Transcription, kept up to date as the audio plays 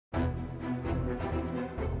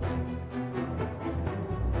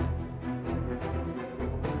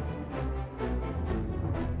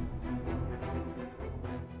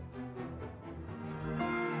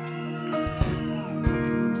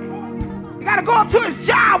got to go up to his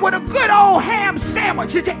job with a good old ham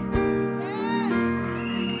sandwich.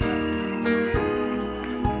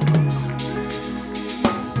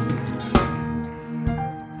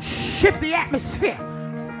 Shift the atmosphere.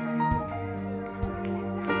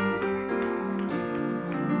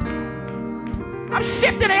 I'm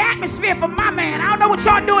shifting the atmosphere for my man. I don't know what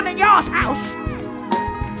y'all doing in y'all's house.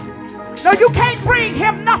 No, you can't bring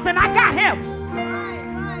him nothing. I got him.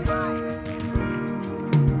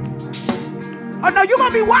 Oh no, you're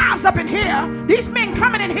gonna be wives up in here. These men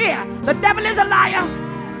coming in here. The devil is a liar.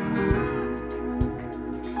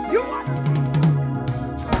 You are.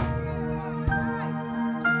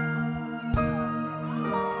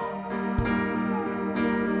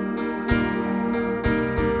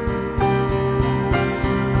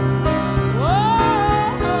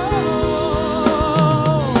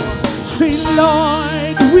 Say,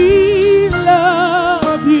 Lord, we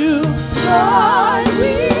love you. Lord,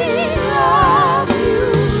 we love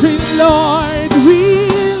you. Say, Lord, we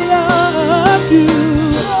love you.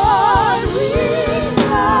 Lord, we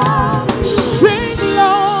love you. Say,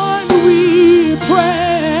 Lord, we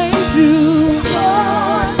praise you.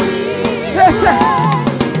 Lord, we praise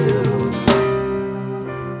you.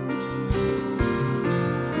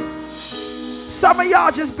 Some of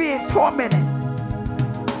y'all just being tormented.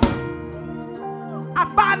 I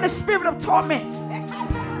bind the spirit of torment.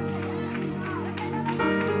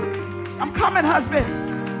 I'm coming, husband.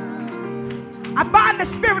 I bind the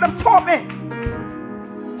spirit of torment.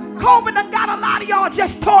 COVID done got a lot of y'all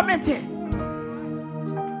just tormented.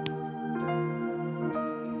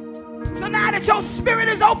 So now that your spirit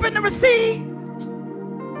is open to receive,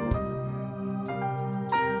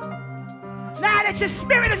 now that your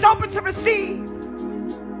spirit is open to receive,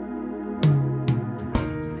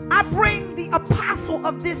 I bring the apostle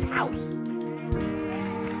of this house.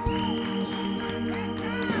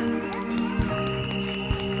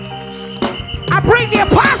 I bring the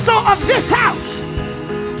apostle of this house.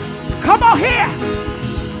 Come on here.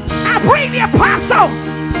 I bring the apostle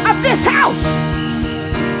of this house.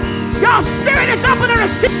 Your spirit is open to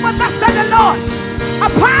receive what thus said the Lord.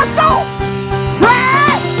 Apostle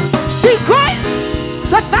Fred Secret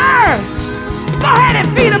the third. Go ahead and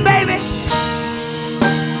feed him, baby.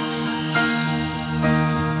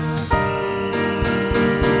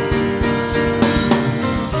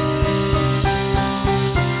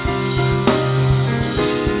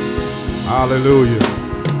 Hallelujah.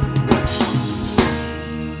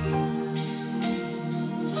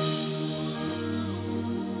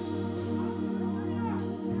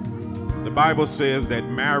 The Bible says that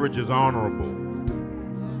marriage is honorable.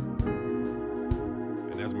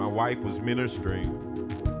 And as my wife was ministering,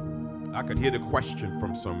 I could hear the question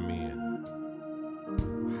from some men.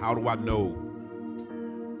 How do I know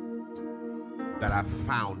that I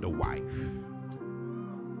found a wife?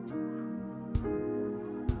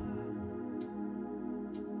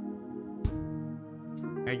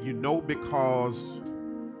 And you know, because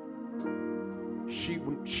she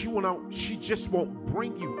just won't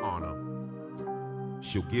bring you honor.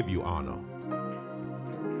 She'll give you honor.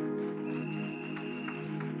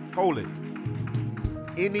 Hold it.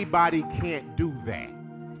 Anybody can't do that.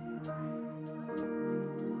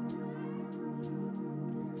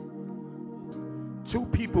 Two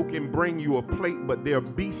people can bring you a plate, but there'll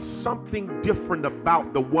be something different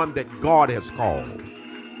about the one that God has called.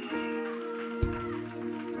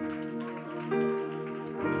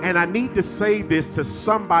 And I need to say this to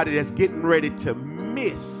somebody that's getting ready to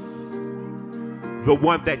miss the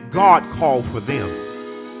one that God called for them.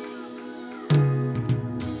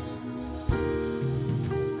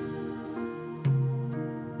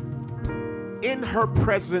 In her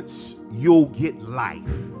presence, you'll get life.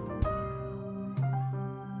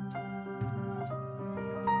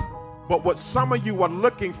 But what some of you are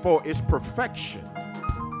looking for is perfection.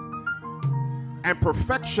 And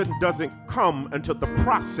perfection doesn't come until the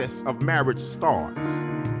process of marriage starts.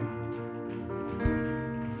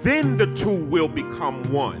 Then the two will become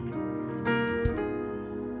one.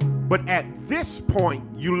 But at this point,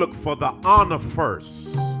 you look for the honor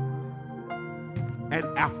first. And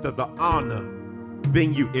after the honor,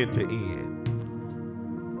 then you enter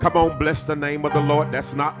in. Come on, bless the name of the Lord.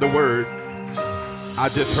 That's not the word. I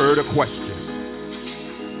just heard a question.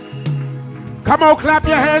 Come on, clap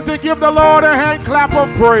your hands and give the Lord a hand clap of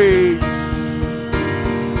praise.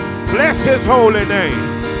 Bless his holy name.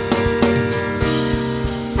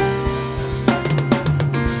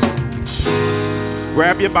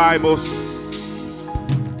 Grab your Bibles.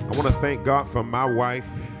 I want to thank God for my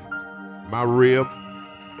wife, my rib,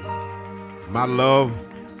 my love,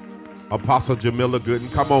 Apostle Jameliah Gooden.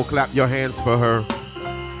 Come on, clap your hands for her.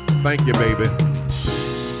 Thank you, baby.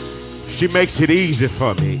 She makes it easy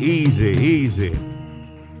for me. Easy, easy.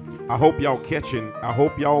 I hope y'all catching. I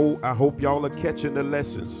hope y'all are catching the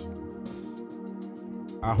lessons.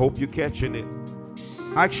 I hope you're catching it.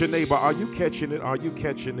 Ask your neighbor, are you catching it? Are you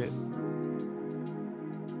catching it?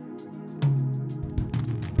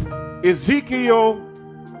 Ezekiel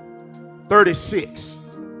 36.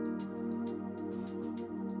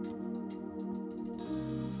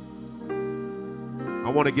 I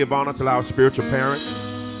want to give honor to our spiritual parents,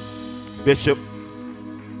 Bishop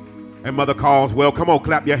and Mother Caldwell. Come on,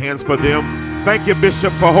 clap your hands for them. Thank you,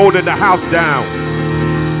 Bishop, for holding the house down.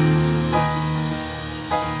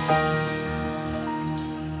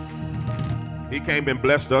 He came and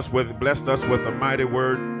blessed us with a mighty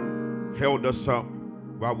word, held us up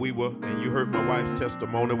while we were, and you heard my wife's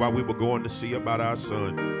testimony, while we were going to see about our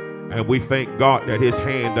son. And we thank God that his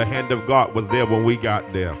hand, the hand of God, was there when we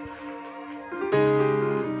got there.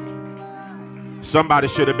 Somebody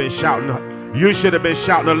should have been shouting. You should have been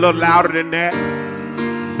shouting a little louder than that.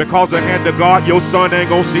 Because the hand of God, your son ain't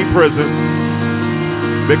gonna see prison.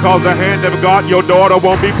 Because the hand of God, your daughter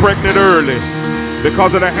won't be pregnant early.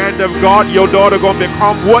 Because of the hand of God, your daughter gonna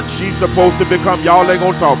become what she's supposed to become. Y'all ain't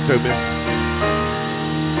gonna talk to me.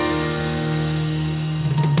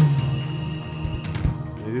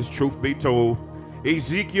 This truth be told,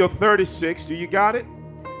 Ezekiel 36, do you got it?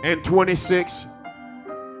 And 26,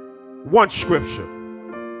 one scripture.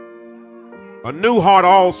 A new heart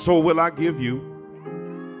also will I give you,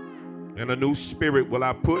 and a new spirit will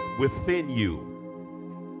I put within you.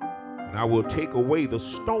 And I will take away the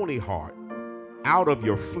stony heart out of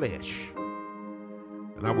your flesh,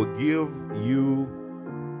 and I will give you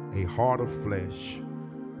a heart of flesh.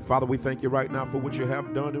 Father, we thank you right now for what you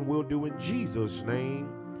have done and will do in Jesus' name.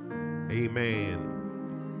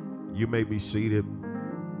 Amen. You may be seated.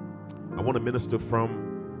 I want to minister from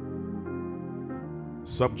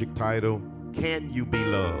subject title, Can You Be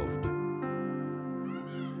Loved?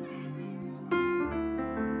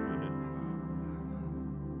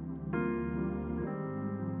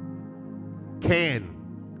 Can,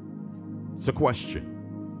 it's a question.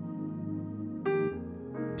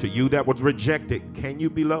 To you that was rejected, can you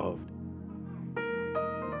be loved?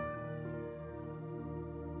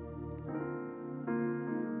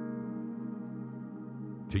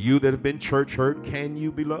 To you that have been church hurt, can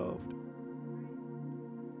you be loved?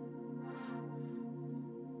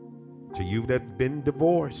 To you that have been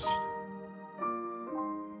divorced,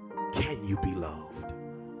 can you be loved?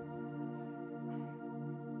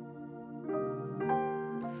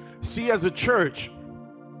 See, as a church,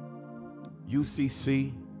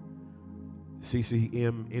 UCC,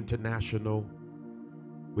 CCM International,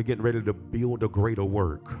 we're getting ready to build a greater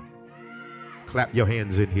work. Clap your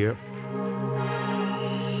hands in here.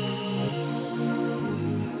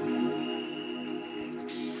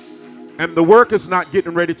 And the work is not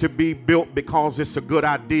getting ready to be built because it's a good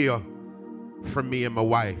idea for me and my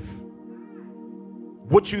wife.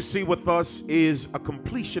 What you see with us is a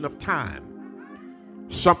completion of time.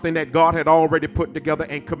 Something that God had already put together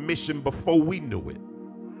and commissioned before we knew it.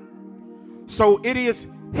 So it is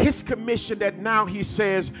his commission that now he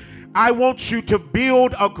says, I want you to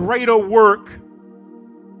build a greater work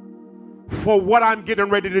for what I'm getting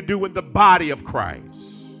ready to do in the body of Christ.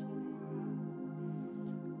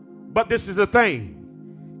 But this is the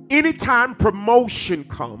thing. Anytime promotion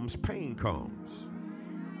comes, pain comes.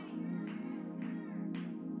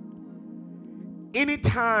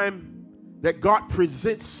 Anytime that God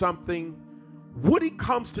presents something, what he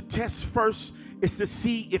comes to test first is to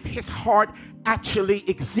see if his heart actually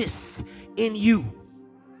exists in you.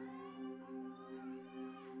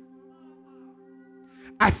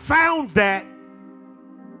 I found that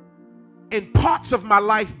in parts of my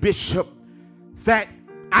life, Bishop, that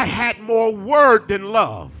I had more word than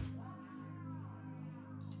love.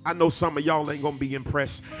 I know some of y'all ain't gonna be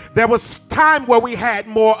impressed. There was time where we had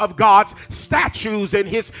more of God's statues and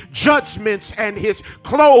his judgments and his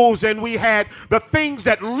clothes, and we had the things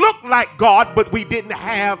that looked like God, but we didn't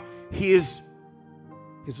have his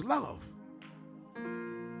love.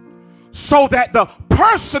 So that the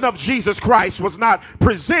person of Jesus Christ was not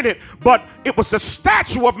presented, but it was the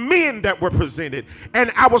statue of men that were presented.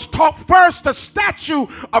 And I was taught first the statue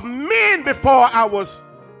of men before I was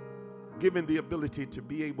given the ability to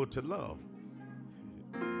be able to love.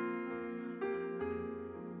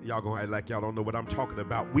 Y'all gonna act like y'all don't know what I'm talking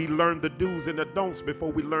about. We learned the do's and the don'ts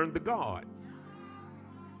before we learned the God.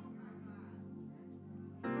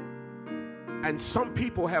 And some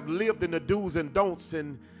people have lived in the do's and don'ts,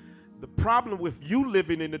 and the problem with you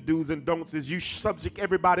living in the do's and don'ts is you subject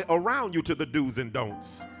everybody around you to the do's and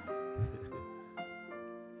don'ts.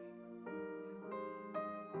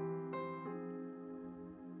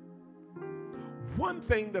 one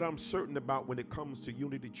thing that I'm certain about when it comes to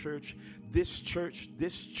Unity Church, this church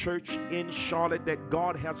in Charlotte that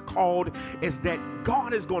God has called, is that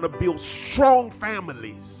God is going to build strong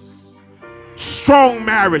families, strong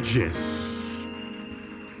marriages.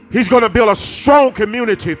 He's going to build a strong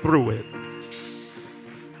community through it.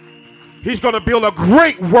 He's going to build a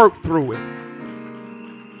great work through it.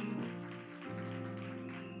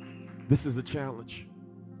 This is the challenge.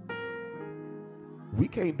 We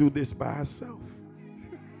can't do this by ourselves.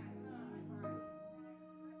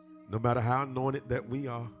 No matter how anointed that we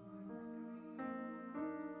are,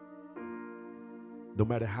 no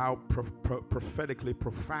matter how prophetically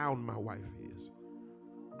profound my wife is,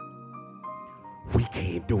 we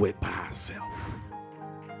can't do it by ourselves.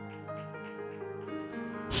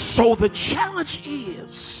 So the challenge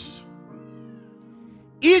is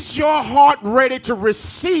your heart ready to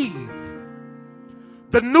receive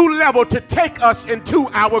the new level to take us into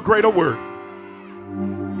our greater work?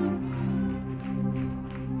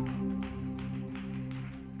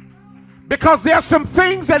 Because there's some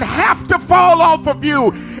things that have to fall off of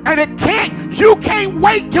you, and you can't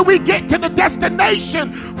wait till we get to the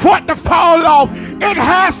destination for it to fall off. It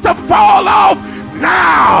has to fall off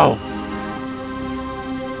now.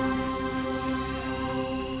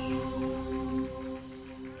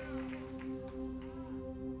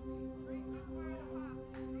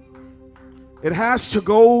 It has to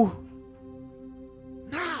go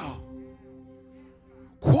now.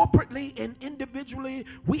 Corporately and individually,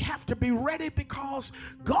 we have to be ready because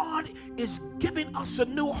God is giving us a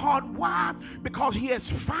new heart. Why? Because He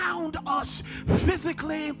has found us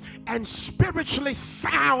physically and spiritually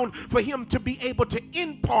sound for Him to be able to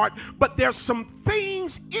impart. But there's some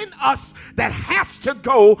things in us that has to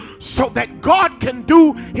go so that God can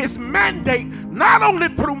do His mandate, not only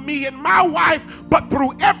through me and my wife, but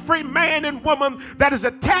through every man and woman that is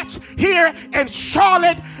attached here in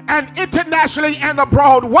Charlotte and internationally and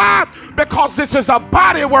abroad. Why? Because this is a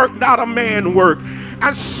body work, not a man work.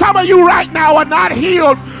 And some of you right now are not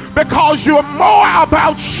healed because you're more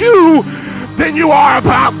about you than you are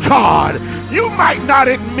about God. You might not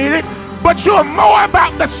admit it, but you're more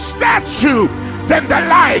about the statue than the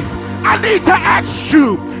life. I need to ask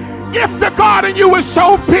you, if the God in you is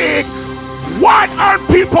so big, why aren't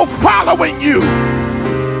people following you?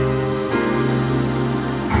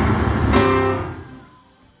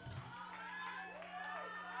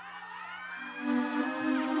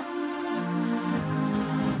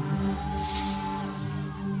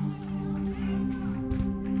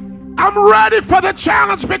 I'm ready for the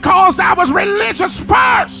challenge because I was religious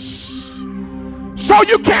first. So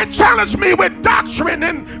you can't challenge me with doctrine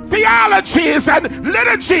and theologies and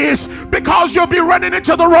liturgies because you'll be running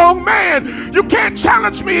into the wrong man. You can't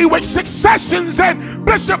challenge me with successions and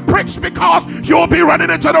bishoprics because you'll be running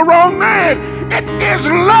into the wrong man. It is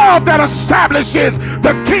love that establishes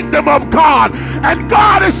the kingdom of God. And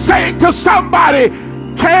God is saying to somebody,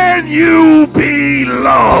 can you be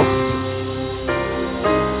loved?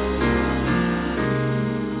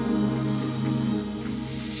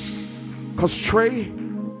 Because Trey,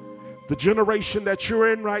 the generation that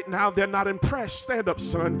you're in right now, they're not impressed. Stand up,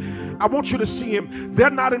 son. I want you to see him. They're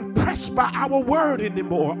not impressed by our word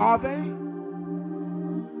anymore, are they?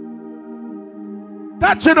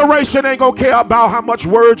 That generation ain't gonna care about how much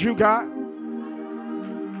word you got.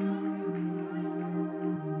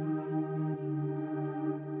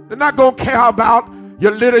 They're not gonna care about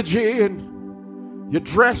your liturgy and your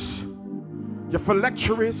dress, your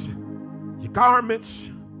phylacteries, your garments.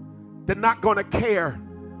 They're not going to care.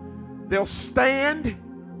 They'll stand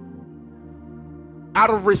out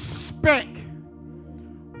of respect,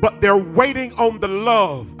 but they're waiting on the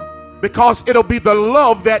love because it'll be the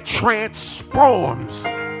love that transforms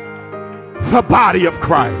the body of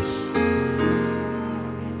Christ.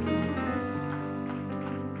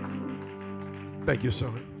 Thank you,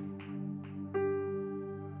 son.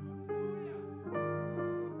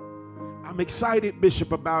 I'm excited,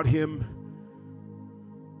 Bishop, about him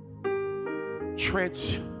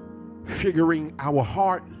transfiguring our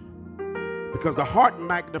heart, because the heart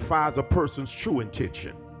magnifies a person's true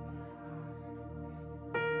intention.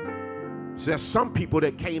 So there's some people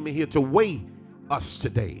that came in here to weigh us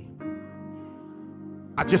today.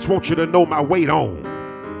 I just want you to know my weight on.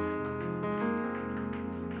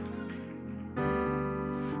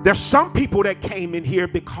 There's some people that came in here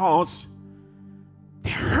because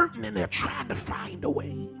they're hurting and they're trying to find a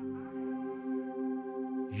way.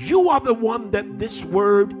 You are the one that this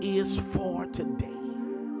word is for today.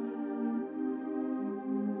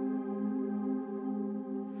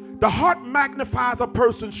 The heart magnifies a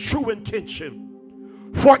person's true intention,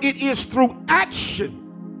 for it is through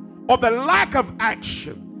action or the lack of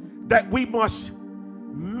action that we must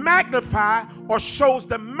magnify or shows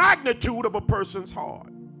the magnitude of a person's heart.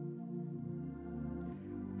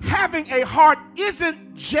 Having a heart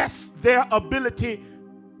isn't just their ability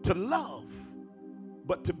to love,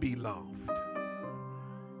 but to be loved.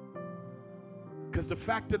 Because the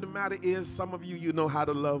fact of the matter is, some of you, you know how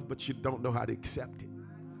to love, but you don't know how to accept it.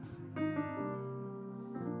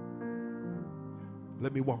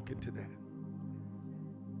 Let me walk into that.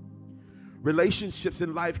 Relationships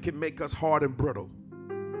in life can make us hard and brittle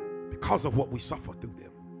because of what we suffer through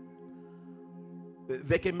them.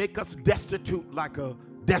 They can make us destitute like a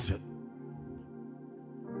desert.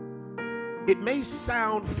 It may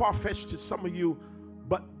sound far-fetched to some of you,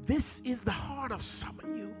 but this is the heart of some of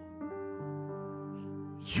you.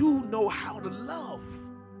 You know how to love.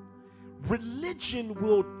 Religion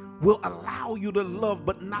will allow you to love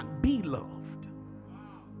but not be loved.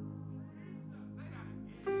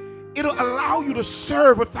 It'll allow you to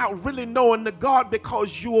serve without really knowing the God,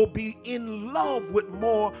 because you will be in love with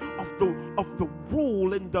more of the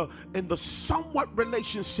rule and the somewhat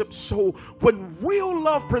relationship. So when real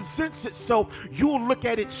love presents itself, you'll look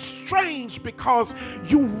at it strange, because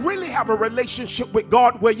you really have a relationship with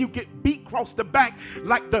God where you get beat across the back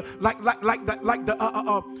like the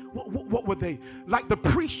what were they? Like the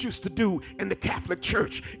priests used to do in the Catholic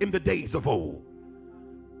Church in the days of old.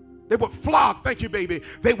 They would flog, thank you, baby.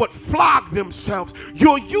 They would flog themselves.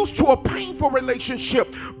 You're used to a painful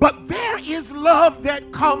relationship, but there is love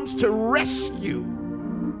that comes to rescue.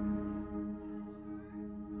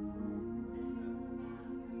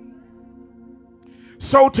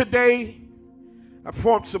 So today, I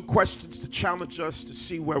formed some questions to challenge us to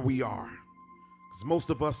see where we are. Because most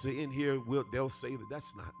of us are in here, they'll say that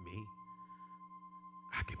that's not me.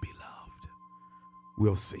 I can be loved.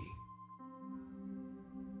 We'll see.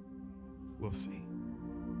 We'll see.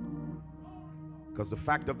 Because the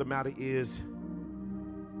fact of the matter is,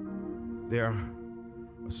 there are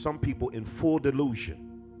some people in full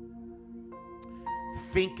delusion,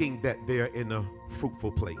 thinking that they're in a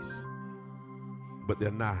fruitful place, but they're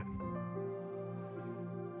not.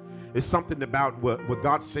 It's something about what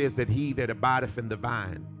God says, that he that abideth in the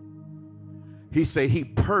vine, he say he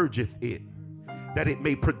purgeth it, that it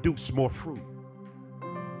may produce more fruit.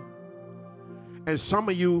 And some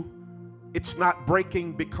of you, it's not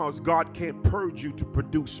breaking because God can't purge you to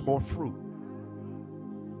produce more fruit.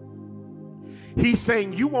 He's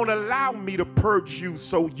saying, you won't allow me to purge you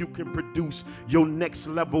so you can produce your next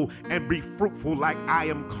level and be fruitful like I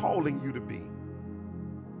am calling you to be.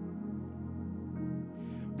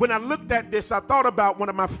 When I looked at this, I thought about one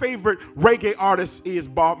of my favorite reggae artists is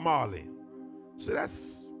Bob Marley. So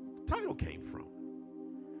that's where the title came from.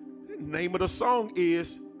 The name of the song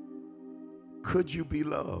is Could You Be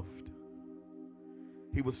Loved?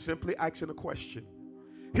 He was simply asking a question.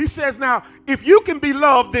 He says, now, if you can be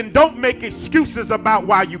loved, then don't make excuses about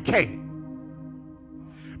why you can't.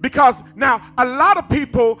 Because now, a lot of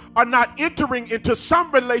people are not entering into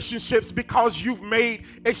some relationships because you've made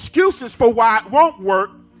excuses for why it won't work.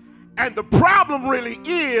 And the problem really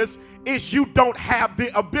is you don't have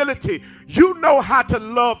the ability. You know how to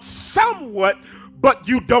love somewhat, but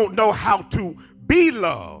you don't know how to be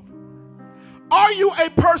loved. Are you a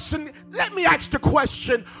person, let me ask the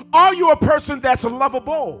question, are you a person that's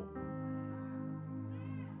lovable?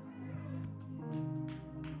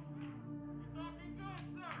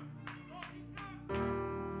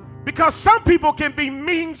 Because some people can be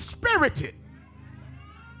mean-spirited.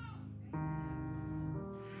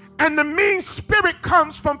 And the mean spirit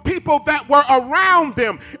comes from people that were around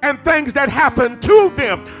them and things that happened to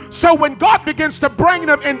them. So when God begins to bring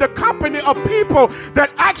them in the company of people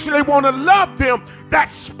that actually want to love them,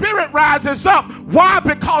 that spirit rises up. Why?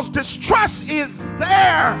 Because distrust is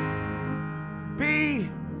there.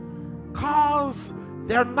 Because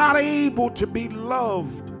they're not able to be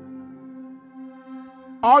loved.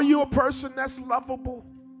 Are you a person that's lovable?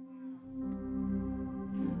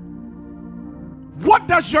 What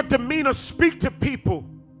does your demeanor speak to people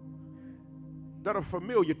that are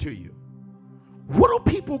familiar to you? What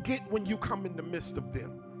do people get when you come in the midst of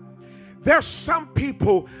them? There's some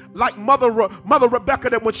people like Mother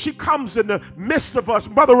Rebecca, that when she comes in the midst of us,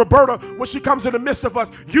 Mother Roberta, when she comes in the midst of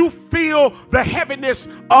us, you feel the heaviness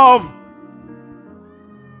of,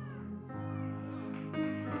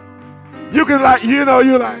 you can like, you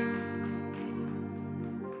like.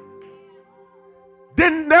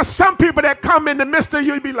 Then there's some people that come in the midst of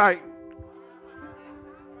you, you be like,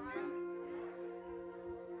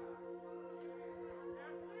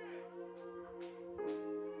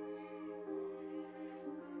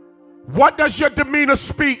 what does your demeanor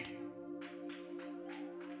speak?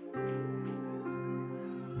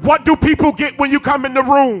 What do people get when you come in the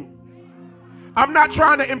room? I'm not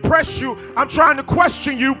trying to impress you. I'm trying to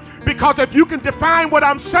question you, because if you can define what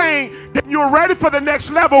I'm saying, then you're ready for the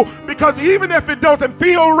next level, because even if it doesn't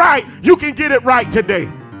feel right, you can get it right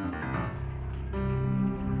today.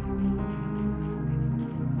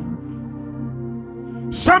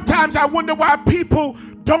 Sometimes I wonder why people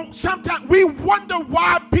don't, sometimes we wonder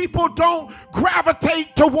why people don't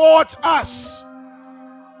gravitate towards us.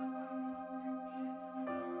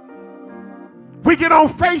 We get on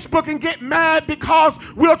Facebook and get mad because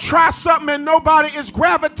we'll try something and nobody is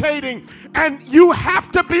gravitating. And you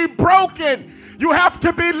have to be broken. You have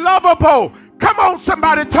to be lovable. Come on,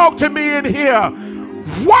 somebody, talk to me in here.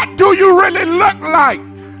 What do you really look like?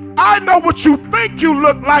 I know what you think you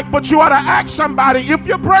look like, but you ought to ask somebody if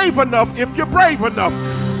you're brave enough. If you're brave enough.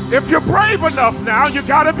 If you're brave enough now, you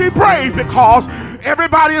got to be brave, because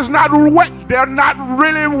everybody is not wet. They're not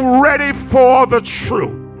really ready for the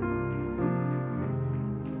truth.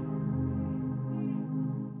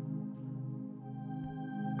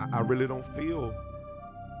 I really don't feel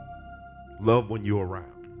love when you're around.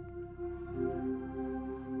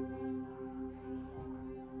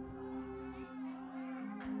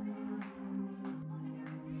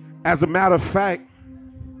 As a matter of fact,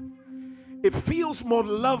 it feels more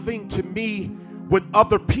loving to me when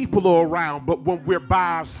other people are around, but when we're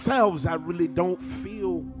by ourselves, I really don't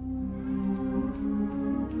feel.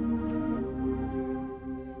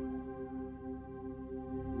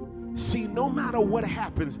 See, no matter what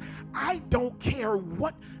happens, I don't care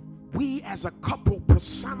what we as a couple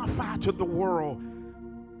personify to the world.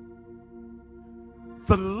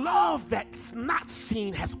 The love that's not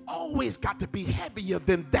seen has always got to be heavier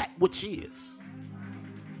than that which is.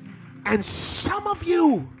 And some of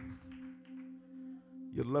you,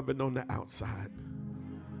 you're loving on the outside,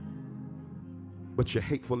 but you're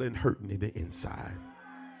hateful and hurting in the inside.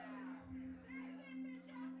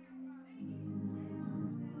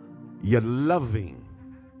 You're loving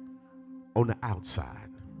on the outside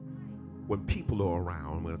when people are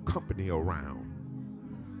around, when a company are around.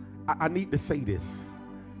 I need to say this.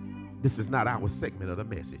 This is not our segment of the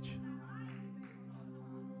message.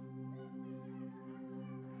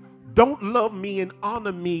 Don't love me and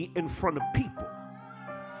honor me in front of people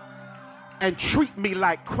and treat me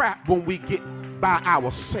like crap when we get by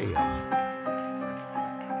ourselves.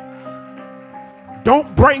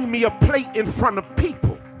 Don't bring me a plate in front of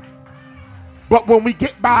people, but when we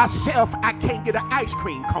get by ourselves, I can't get an ice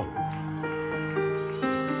cream cone.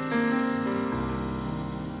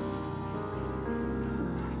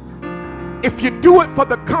 If you do it for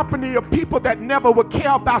the company of people that never would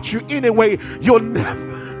care about you anyway, you'll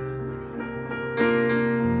never.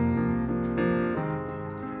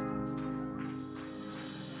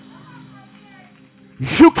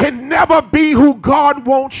 You can never be who God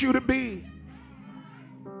wants you to be.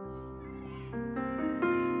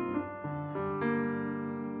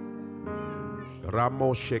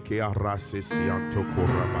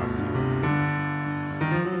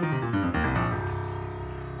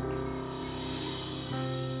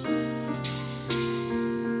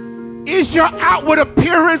 Is your outward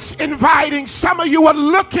appearance inviting? Some of you are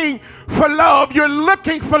looking for love. You're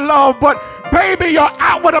looking for love, but baby, your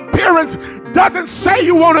outward appearance doesn't say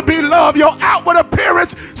you want to be loved. Your outward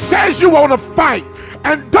appearance says you want to fight.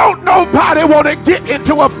 And don't nobody want to get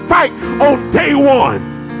into a fight on day one.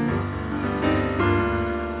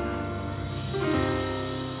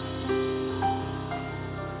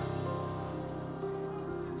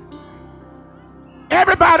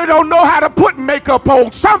 Everybody don't know how to put makeup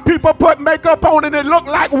on. Some people put makeup on and it look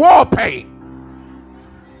like war paint.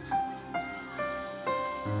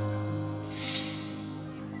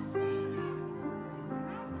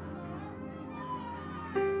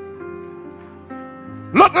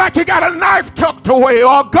 Look like you got a knife tucked away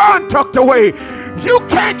or a gun tucked away. You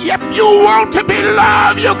can't, if you want to be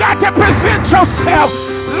loved, you got to present yourself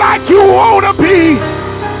like you want to be.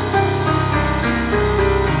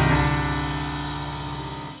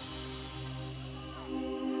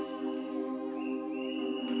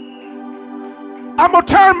 I'm going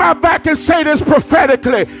to turn my back and say this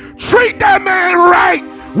prophetically. Treat that man right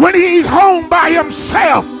when he's home by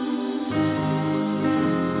himself.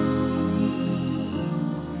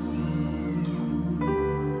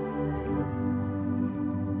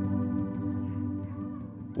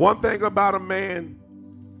 One thing about a man,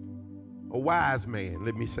 a wise man,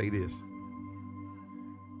 let me say this.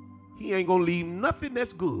 He ain't going to leave nothing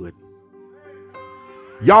that's good.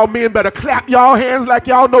 Y'all men better clap y'all hands like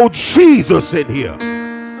y'all know Jesus in here.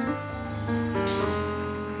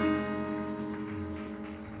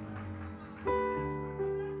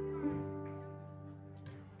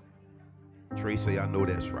 Tracy, I know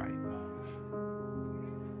that's right.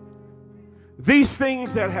 These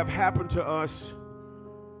things that have happened to us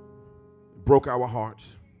broke our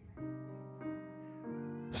hearts.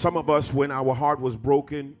 Some of us, when our heart was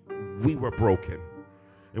broken, we were broken.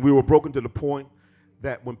 And we were broken to the point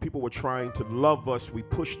that when people were trying to love us, we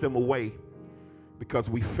pushed them away because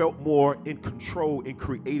we felt more in control in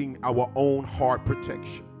creating our own heart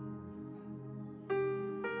protection.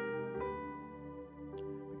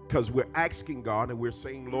 Because we're asking God and we're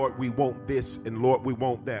saying, Lord, we want this, and Lord, we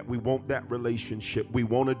want that. We want that relationship. We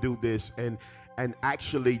want to do this. And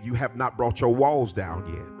actually, you have not brought your walls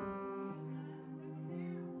down yet.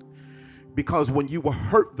 Because when you were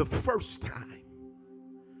hurt the first time,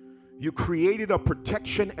 you created a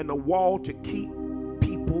protection and a wall to keep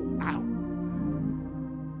people out.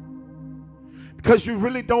 Because you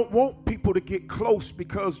really don't want people to get close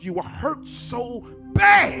because you were hurt so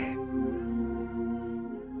bad.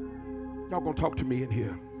 Y'all gonna talk to me in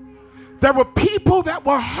here. There were people that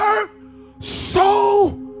were hurt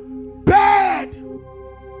so bad.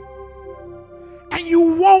 And you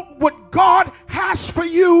want what God has for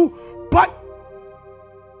you, but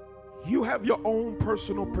you have your own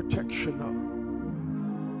personal protection up.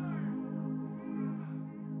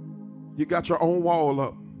 You got your own wall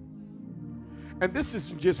up. And this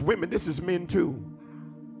isn't just women, this is men too.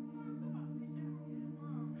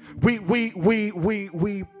 We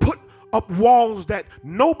put up walls that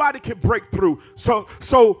nobody can break through.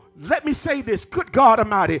 So let me say this, good God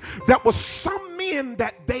Almighty, there was some men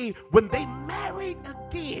that when they married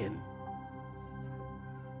again,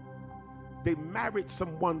 they married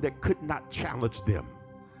someone that could not challenge them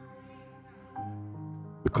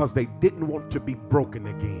because they didn't want to be broken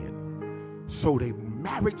again. So they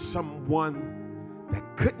married someone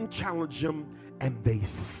that couldn't challenge them, and they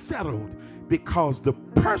settled because the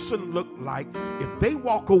person looked like if they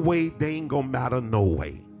walk away, they ain't gonna matter no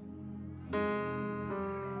way.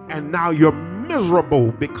 And now you're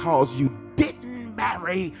miserable because you didn't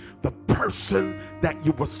marry the person that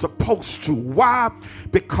you were supposed to. Why?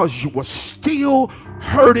 Because you were still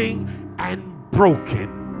hurting and broken.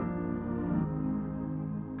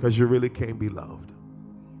 Because you really can't be loved.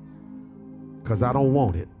 Because I don't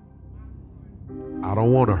want it. I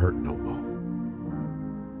don't want to hurt no more.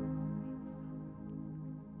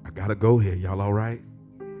 I gotta go here. Y'all all right?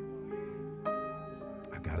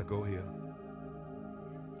 I gotta go here.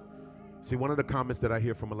 See, one of the comments that I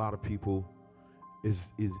hear from a lot of people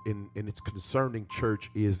is and it's concerning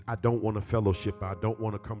church is, I don't want to fellowship. I don't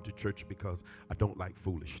want to come to church because I don't like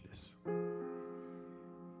foolishness.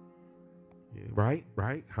 Yeah, right?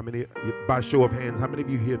 How many, by show of hands, how many of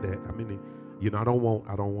you hear that? How many, I don't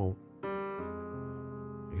want.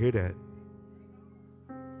 You hear that?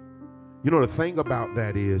 The thing about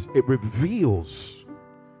that is it reveals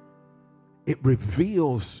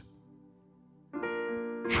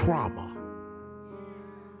trauma.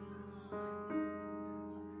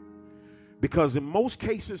 Because in most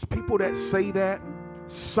cases, people that say that,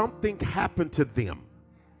 something happened to them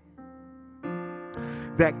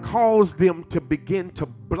that caused them to begin to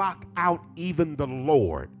block out even the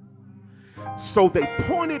Lord. So they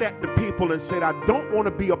pointed at the people and said, I don't want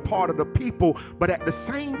to be a part of the people, but at the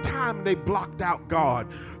same time, they blocked out God.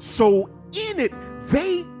 So in it,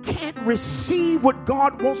 they can't receive what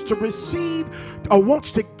God wants to receive or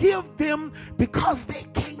wants to give them because they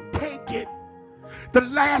can't take it. The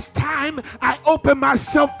last time I opened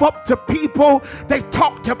myself up to people, they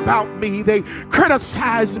talked about me. They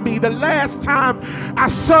criticized me. The last time I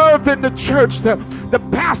served in the church, the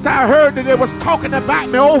pastor, I heard that they was talking about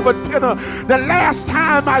me over dinner. The last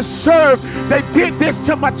time I served, they did this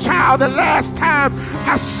to my child. The last time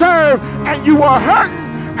I served, and you were hurting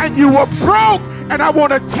and you were broke. And I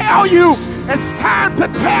want to tell you, it's time to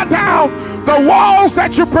tear down the walls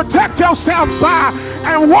that you protect yourself by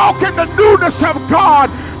and walk in the newness of God,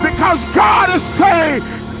 because God is saying,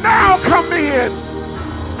 now come in.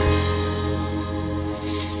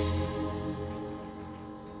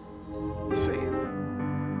 See,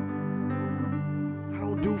 I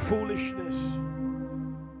don't do foolishness.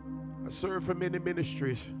 I served for many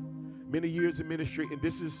ministries, many years in ministry, and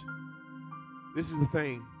this is the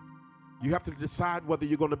thing. You have to decide whether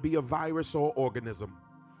you're going to be a virus or organism.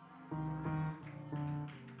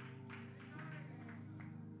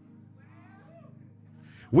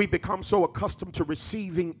 We become so accustomed to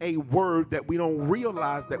receiving a word that we don't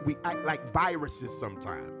realize that we act like viruses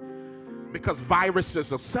sometimes, because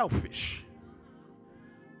viruses are selfish.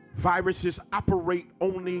 Viruses operate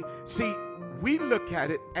only, see, we look at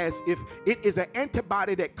it as if it is an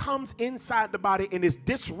antibody that comes inside the body and is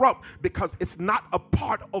disrupt because it's not a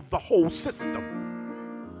part of the whole system.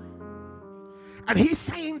 And he's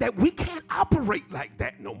saying that we can't operate like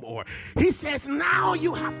that no more. He says now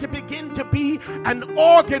you have to begin to be an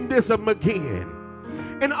organism again.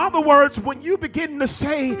 In other words, when you begin to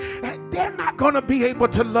say they're not going to be able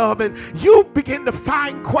to love, and you begin to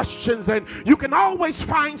find questions, and you can always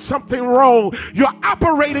find something wrong, you're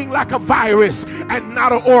operating like a virus and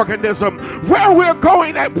not an organism. Where we're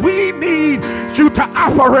going at, we need you to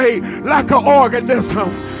operate like an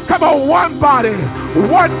organism. Come on, one body,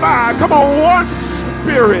 one mind, come on, one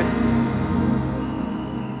spirit.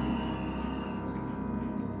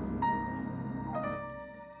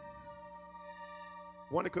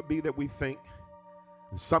 One, it could be that we think,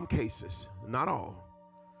 in some cases, not all,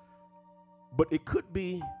 but it could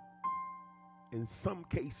be, in some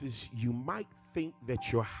cases, you might think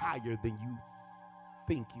that you're higher than you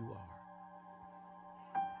think you are.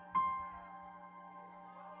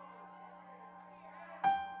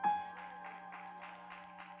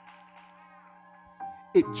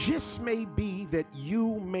 It just may be that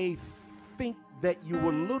you may think that you're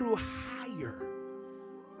a little higher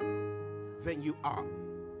than you are.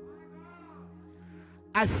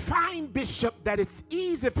 I find, Bishop, that it's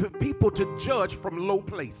easy for people to judge from low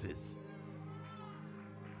places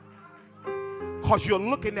because you're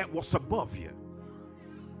looking at what's above you.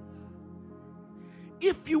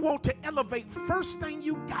 If you want to elevate, first thing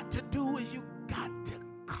you got to do is you got to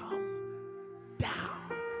come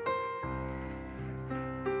down.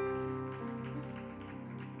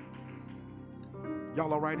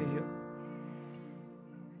 Y'all all right in here?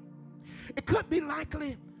 It could be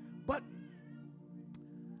likely, but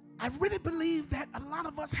I really believe that a lot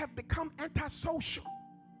of us have become antisocial.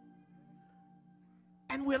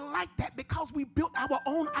 And we're like that because we built our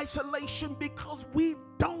own isolation, because we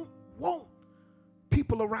don't want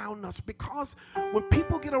people around us. Because when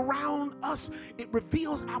people get around us, it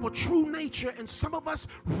reveals our true nature. And some of us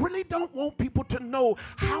really don't want people to know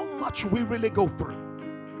how much we really go through.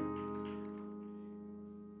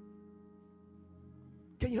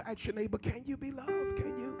 Can you ask your neighbor, can you be loved?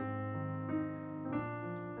 Can you?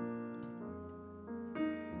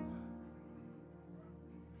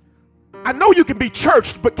 I know you can be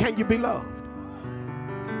churched, but can you be loved?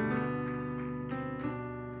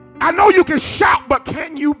 I know you can shout, but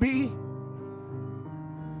can you be?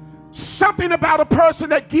 Something about a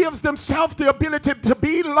person that gives themselves the ability to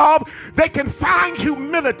be loved, they can find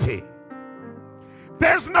humility.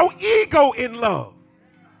 There's no ego in love.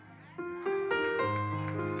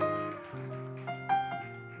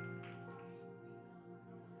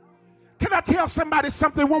 Can I tell somebody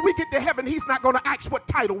something? When we get to heaven, he's not going to ask what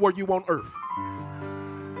title were you on earth.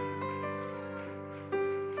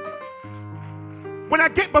 When I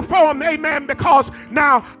get before him, amen, because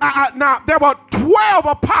now there were 12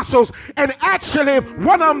 apostles, and actually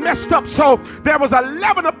one of them messed up, so there was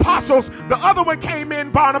 11 apostles. The other one came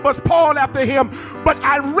in, Barnabas, Paul after him. But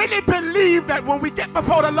I really believe that when we get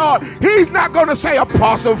before the Lord, he's not going to say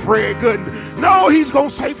Apostle Fred Gooden. No, he's going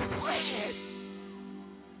to say Fred.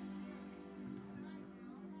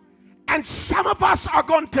 And some of us are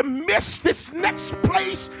going to miss this next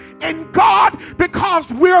place in God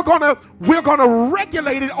because we're gonna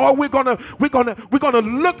regulate it, or we're gonna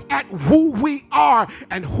look at who we are,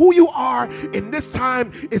 and who you are in this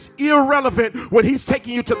time is irrelevant when he's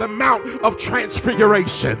taking you to the Mount of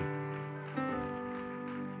Transfiguration.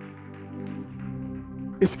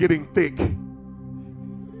 It's getting thick.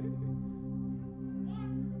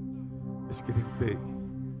 It's getting thick.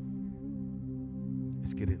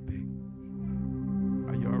 It's getting thick.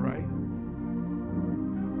 Are you all right?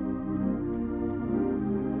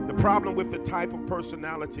 The problem with the type of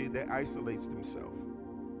personality that isolates themselves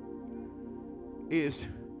is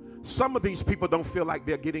some of these people don't feel like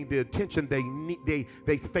they're getting the attention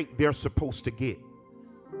they think they're supposed to get.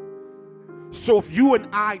 So if you and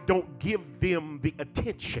I don't give them the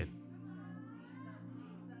attention,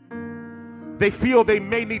 they feel they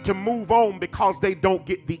may need to move on because they don't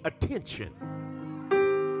get the attention.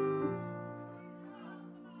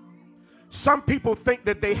 Some people think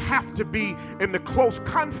that they have to be in the close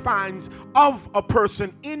confines of a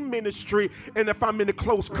person in ministry, and if I'm in the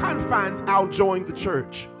close confines, I'll join the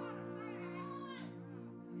church.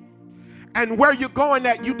 And where you're going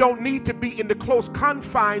at, you don't need to be in the close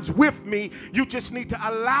confines with me. You just need to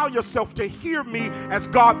allow yourself to hear me as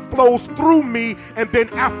God flows through me, and then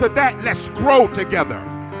after that, let's grow together.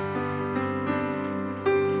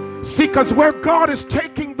 See, because where God is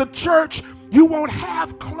taking the church, you won't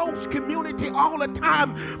have close community all the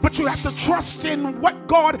time, but you have to trust in what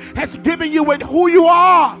God has given you and who you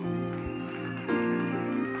are.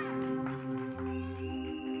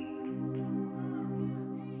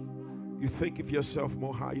 You think of yourself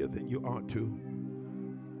more higher than you ought to.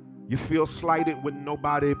 You feel slighted when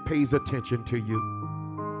nobody pays attention to you.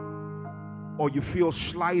 Or you feel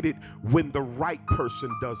slighted when the right person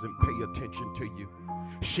doesn't pay attention to you.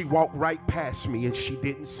 She walked right past me and she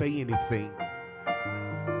didn't say anything.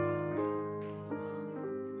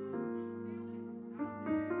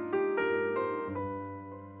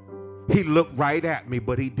 He looked right at me,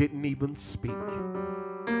 but he didn't even speak.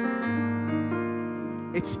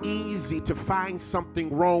 It's easy to find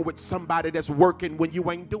something wrong with somebody that's working when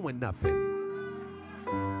you ain't doing nothing.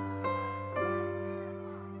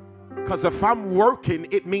 Because if I'm working,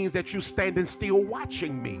 it means that you're standing still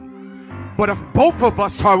watching me. But if both of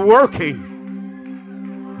us are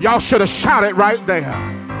working, y'all should have shouted right there.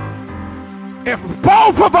 If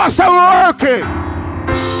both of us are working,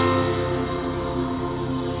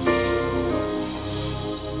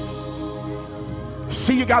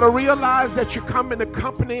 see, you got to realize that you come in the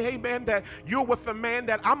company, amen, that you're with a man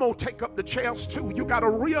that I'm going to take up the chairs too. You got to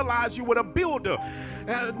realize you're with a builder.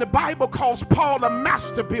 The Bible calls Paul a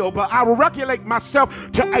master builder. I regulate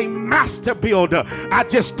myself to a master builder. I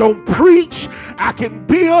just don't preach. I can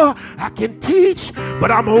build, I can teach,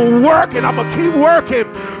 but I'm going to work and I'm going to keep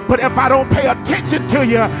working. But if I don't pay attention to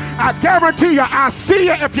you, I guarantee you I see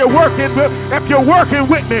you if you're working with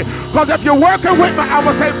me. Because if you're working with me, I'm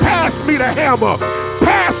going to say, pass me the hammer.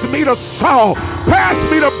 Pass me the saw. Pass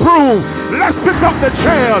me the broom. Let's pick up the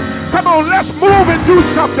chairs. Come on, let's move and do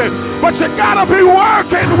something. But you gotta be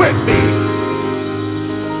working with me.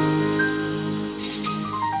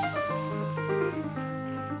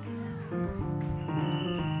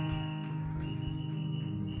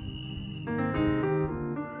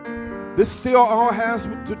 This still all has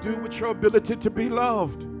to do with your ability to be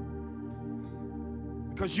loved.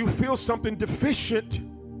 Because you feel something deficient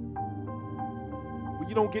when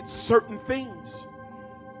you don't get certain things,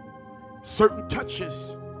 certain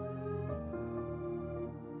touches.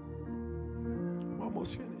 I'm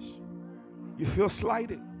almost finished. You feel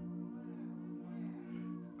slighted.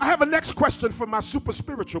 I have a next question for my super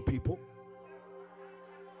spiritual people.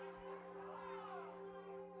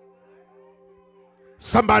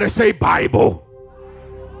 Somebody say Bible.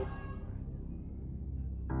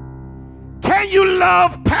 Can you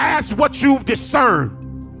love past what you've discerned?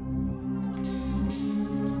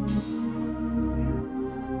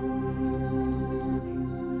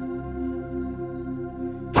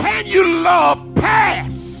 Can you love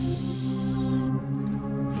past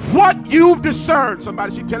what you've discerned?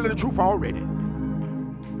 Somebody, she's telling the truth already.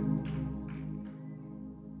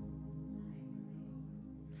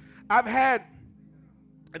 I've had,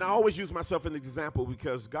 and I always use myself as an example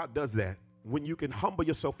because God does that. When you can humble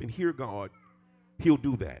yourself and hear God, He'll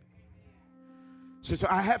do that. So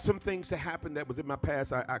I have some things that happened that was in my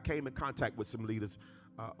past. I came in contact with some leaders,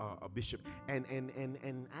 a bishop,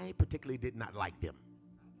 and I particularly did not like them.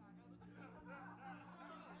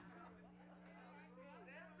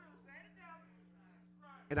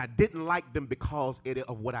 And I didn't like them because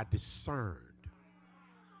of what I discerned.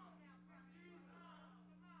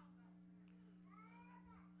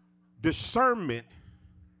 Discernment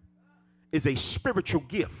is a spiritual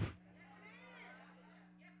gift.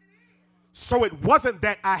 So it wasn't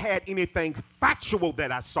that I had anything factual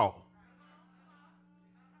that I saw.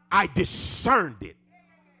 I discerned it.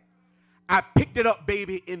 I picked it up,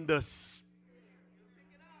 baby, in the...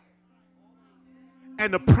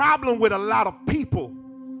 And the problem with a lot of people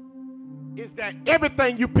is that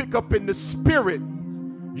everything you pick up in the spirit,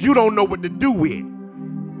 you don't know what to do with.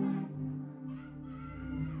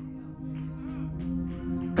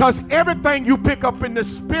 Because everything you pick up in the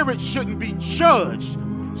spirit shouldn't be judged.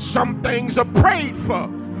 Some things are prayed for.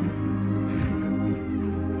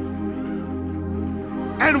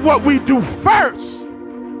 And what we do first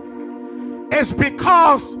is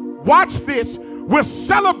because, watch this, we're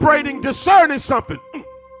celebrating discerning something.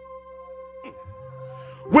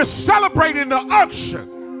 We're celebrating the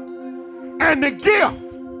unction and the gift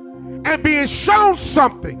and being shown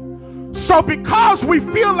something. So because we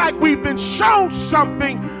feel like we've been shown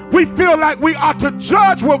something, we feel like we ought to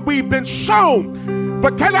judge what we've been shown.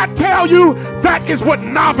 But can I tell you, that is what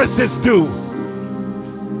novices do.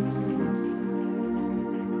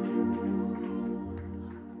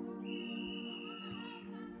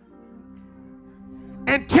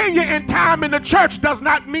 And tenure in time in the church does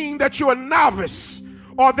not mean that you're a novice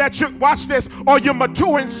or that you, watch this, or you're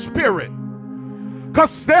mature in spirit.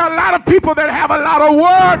 Because there are a lot of people that have a lot of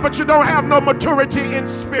word, but you don't have no maturity in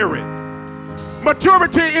spirit.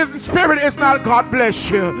 Maturity in spirit is not God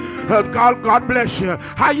bless you. God bless you.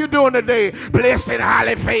 How you doing today? Blessed and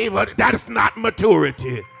highly favored. That is not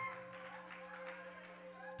maturity.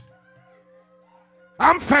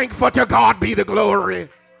 I'm thankful, to God be the glory.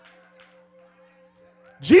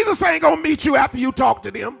 Jesus ain't going to meet you after you talk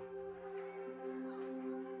to them.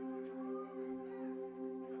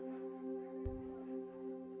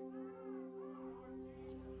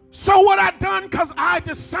 So what I done, because I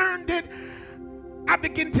discerned it, I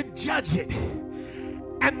begin to judge it.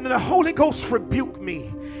 And the Holy Ghost rebuked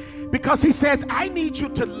me because he says, I need you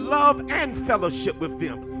to love and fellowship with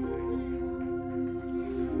them.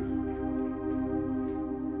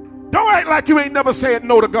 Don't act like you ain't never said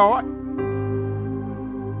no to God.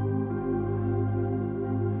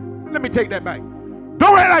 Let me take that back.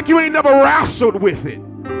 Don't act like you ain't never wrestled with it.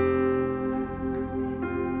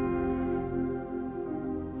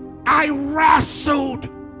 I wrestled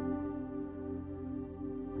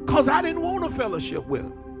because I didn't want to fellowship with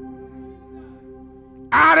them.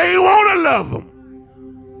 I didn't want to love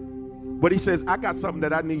them. But he says, I got something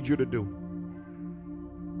that I need you to do.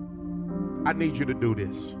 I need you to do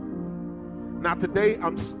this. Now today,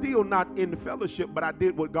 I'm still not in fellowship, but I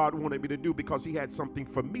did what God wanted me to do because he had something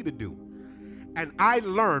for me to do. And I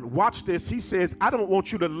learned, watch this, he says, I don't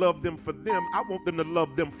want you to love them for them. I want them to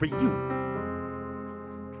love them for you.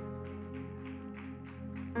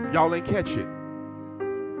 Y'all ain't catch it.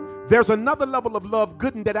 There's another level of love,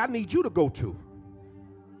 Gooden, that I need you to go to.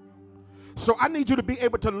 So I need you to be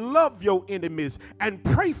able to love your enemies and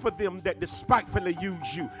pray for them that despitefully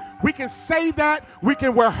use you. We can say that, we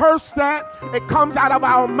can rehearse that. It comes out of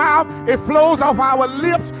our mouth, it flows off our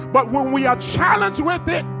lips, but when we are challenged with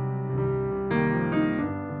it,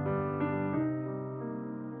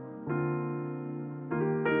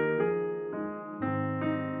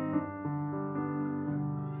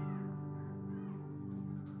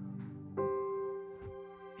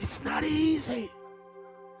 it's not easy.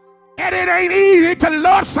 And it ain't easy to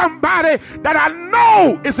love somebody that I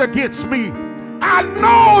know is against me. I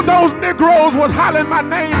know those Negroes was hollering my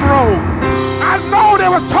name wrong. I know they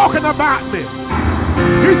was talking about me.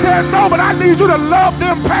 He said, no, but I need you to love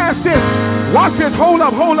them past this. Watch this. Hold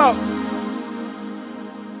up, hold up.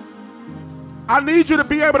 I need you to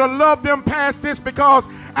be able to love them past this because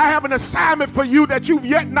I have an assignment for you that you've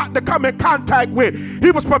yet not to come in contact with. He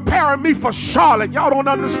was preparing me for Charlotte. Y'all don't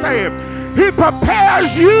understand. He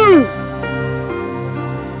prepares you.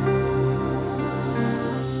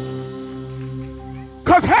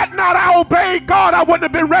 Because had not I obeyed God, I wouldn't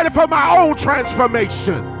have been ready for my own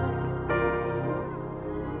transformation.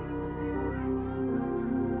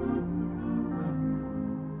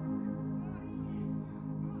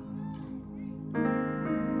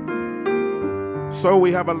 So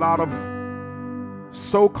we have a lot of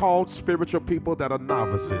so-called spiritual people that are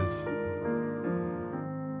novices.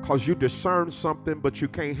 Because you discern something, but you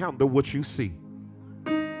can't handle what you see.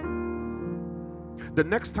 The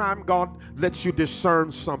next time God lets you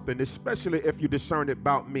discern something, especially if you discern it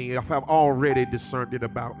about me, if I've already discerned it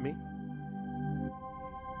about me.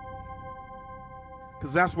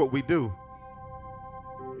 Because that's what we do.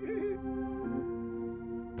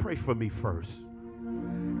 Pray for me first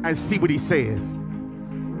and see what he says.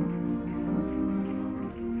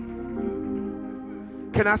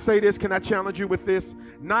 Can I say this? Can I challenge you with this?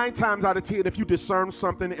 9 times out of 10, if you discern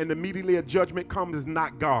something and immediately a judgment comes, it's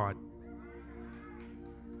not God.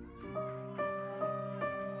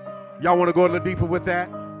 Y'all want to go a little deeper with that?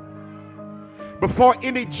 Before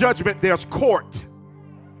any judgment, there's court.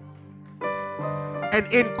 And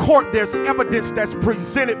in court, there's evidence that's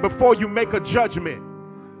presented before you make a judgment.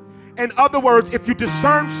 In other words, if you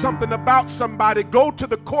discern something about somebody, go to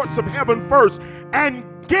the courts of heaven first and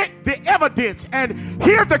get the evidence and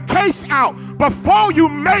hear the case out before you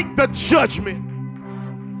make the judgment.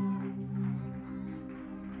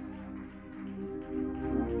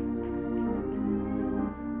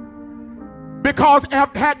 Because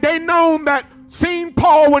had they known that, seen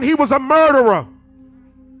Paul when he was a murderer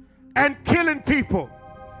and killing people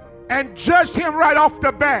and judged him right off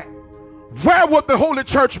the bat, where would the Holy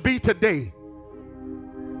Church be today?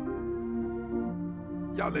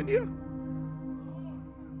 Y'all in here?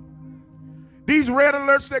 These red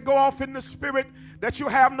alerts that go off in the spirit that you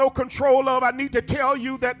have no control of, I need to tell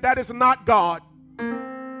you that that is not God.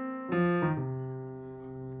 Can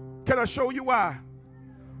I show you why?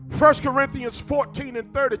 1 Corinthians 14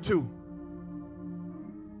 and 32.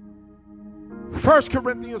 1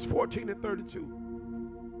 Corinthians 14 and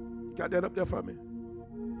 32. Got that up there for me?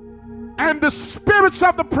 And the spirits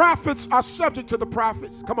of the prophets are subject to the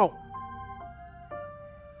prophets. Come on.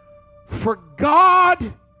 For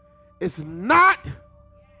God is not,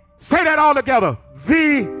 say that all together,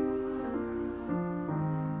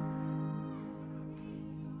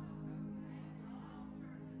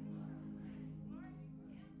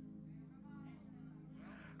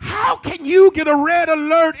 how can can you get a red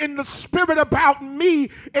alert in the spirit about me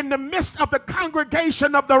in the midst of the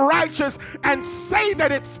congregation of the righteous and say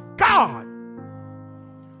that it's God,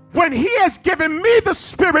 when he has given me the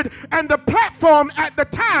spirit and the platform at the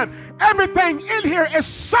time? Everything in here is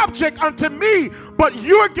subject unto me, but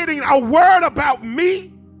you're getting a word about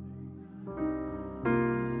me?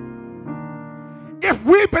 If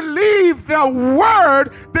we believe the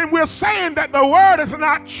word, then we're saying that the word is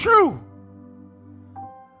not true.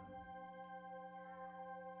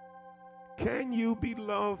 Can you be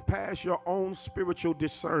loved past your own spiritual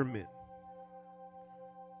discernment?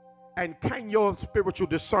 And can your spiritual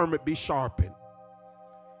discernment be sharpened?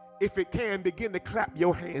 If it can, begin to clap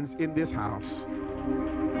your hands in this house.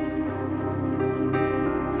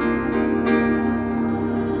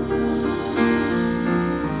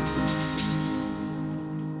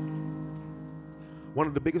 One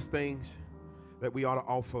of the biggest things that we ought to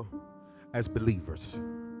offer as believers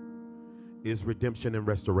is redemption and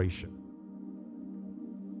restoration.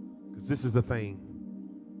 Because this is the thing.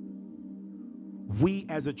 We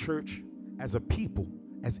as a church, as a people,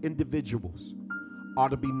 as individuals,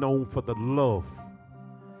 ought to be known for the love.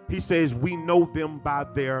 He says we know them by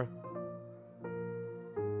their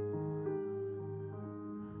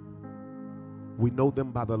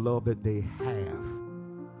the love that they have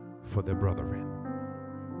for their brethren.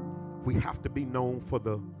 We have to be known for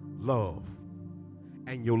the love,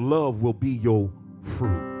 and your love will be your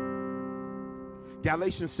fruit.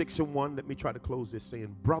 Galatians 6:1, let me try to close this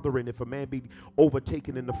saying, brethren, if a man be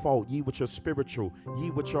overtaken in the fault, ye which are spiritual, ye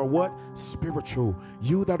which are what? Spiritual.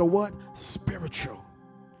 You that are what? Spiritual.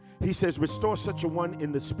 He says, restore such a one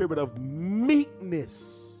in the spirit of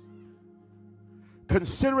meekness,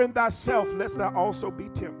 considering thyself, lest thou also be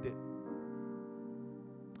tempted.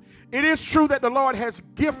 It is true that the Lord has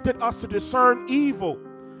gifted us to discern evil,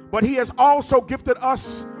 but he has also gifted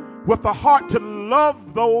us with the heart to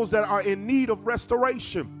love those that are in need of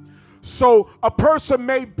restoration. So a person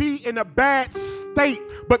may be in a bad state,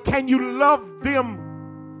 but can you love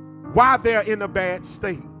them while they're in a bad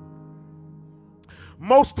state?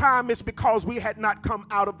 Most time it's because we had not come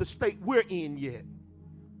out of the state we're in yet.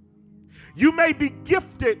 You may be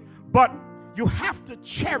gifted, but you have to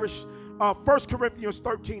cherish 1 Corinthians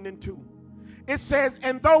 13:2. It says,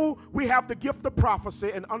 and though we have the gift of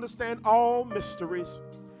prophecy and understand all mysteries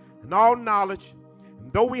and all knowledge,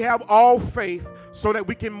 and though we have all faith so that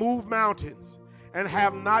we can move mountains and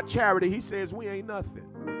have not charity, he says we ain't nothing.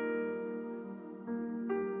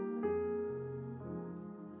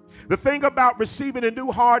 The thing about receiving a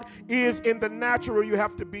new heart is in the natural you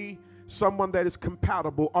have to be someone that is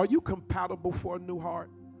compatible. Are you compatible for a new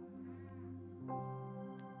heart?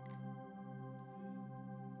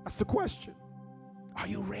 That's the question. Are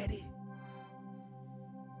you ready?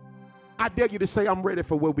 I dare you to say, I'm ready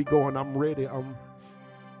for where we're going. I'm ready. Oh,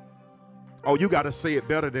 you got to say it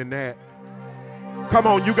better than that. Come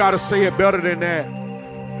on, you got to say it better than that.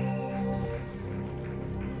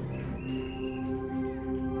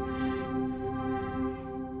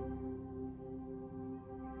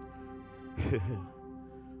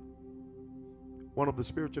 One of the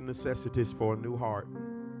spiritual necessities for a new heart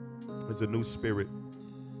is a new spirit.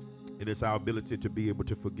 It is our ability to be able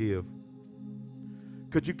to forgive.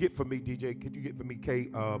 Could you get for me, DJ? Could you get for me, Kay,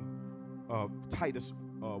 Titus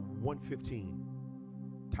 1:15?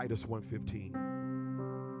 Titus 1:15.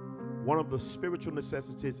 One of the spiritual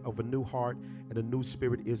necessities of a new heart and a new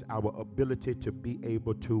spirit is our ability to be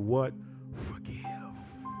able to what? Forgive.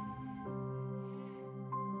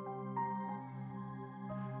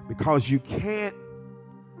 Because you can't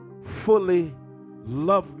fully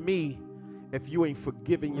love me if you ain't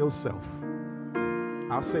forgiving yourself.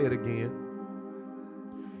 I'll say it again.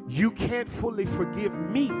 You can't fully forgive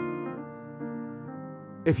me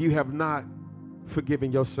if you have not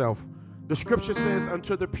forgiven yourself. The scripture says,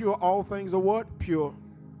 unto the pure all things are what? Pure.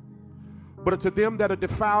 But unto them that are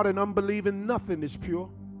defiled and unbelieving, nothing is pure.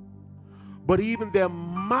 But even their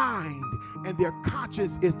mind and their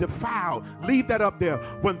conscience is defiled. Leave that up there.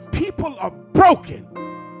 When people are broken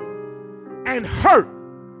and hurt,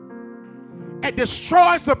 it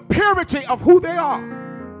destroys the purity of who they are.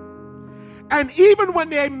 And even when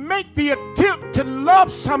they make the attempt to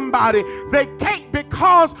love somebody, they can't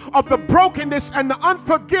because of the brokenness and the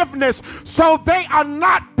unforgiveness. So they are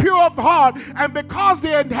not pure of heart. And because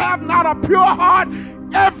they have not a pure heart,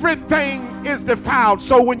 Everything is defiled.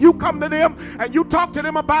 So when you come to them and you talk to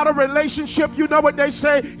them about a relationship, you know what they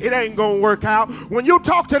say? It ain't gonna work out. When you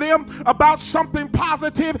talk to them about something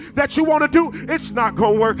positive that you want to do, it's not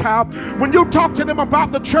gonna work out. When you talk to them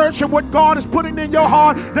about the church and what God is putting in your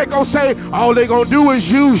heart, they gonna say all they gonna do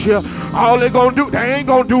is use you. All they gonna do, they ain't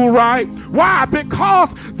gonna do right. Why?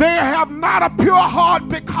 Because they have not a pure heart,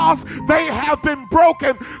 because they have been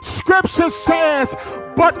broken. Scripture says,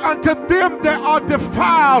 but unto them that are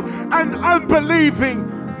defiled and unbelieving,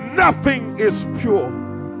 nothing is pure.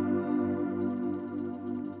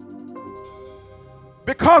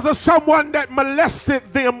 Because of someone that molested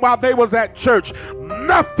them while they was at church,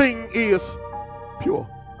 nothing is pure.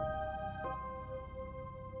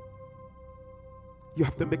 You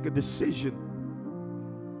have to make a decision.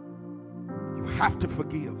 You have to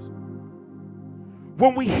forgive.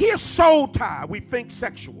 When we hear soul tie, we think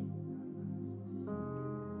sexual.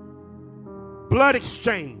 Blood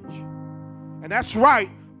exchange. And that's right,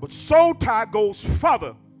 but soul tie goes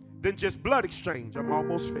further than just blood exchange. I'm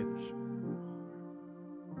almost finished.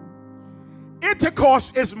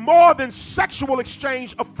 Intercourse is more than sexual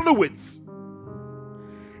exchange of fluids.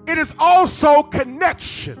 It is also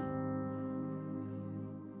connection.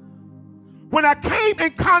 When I came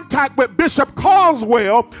in contact with Bishop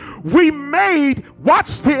Carswell, we made,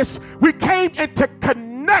 watch this, we came into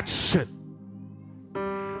connection.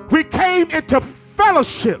 We came into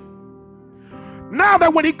fellowship. Now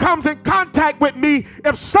that when he comes in contact with me,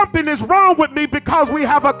 if something is wrong with me, because we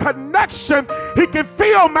have a connection, he can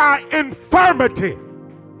feel my infirmity.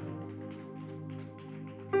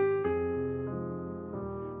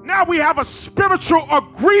 Now we have a spiritual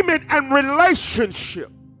agreement and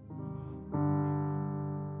relationship.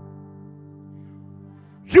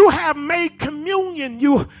 You have made communion.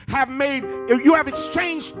 You have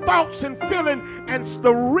exchanged thoughts and feeling. And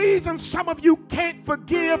the reason some of you can't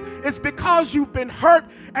forgive is because you've been hurt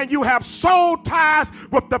and you have soul ties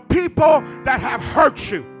with the people that have hurt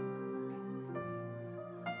you.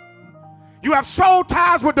 You have soul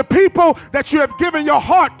ties with the people that you have given your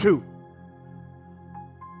heart to.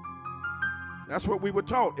 That's what we were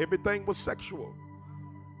taught. Everything was sexual.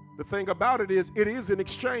 The thing about it is an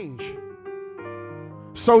exchange.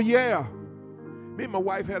 So yeah, me and my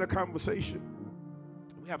wife had a conversation.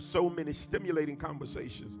 We have so many stimulating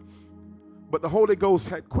conversations. But the Holy Ghost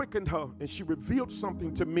had quickened her, and she revealed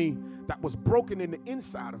something to me that was broken in the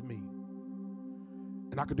inside of me.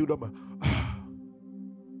 And I could do that.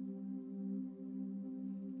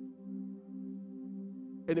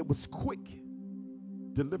 And it was quick.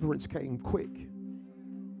 Deliverance came quick.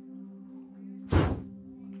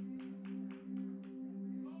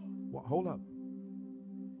 Well, hold up.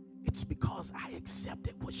 It's because I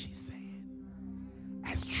accepted what she said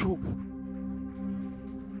as truth.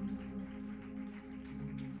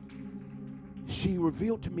 She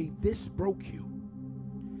revealed to me, this broke you.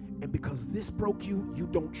 And because this broke you, you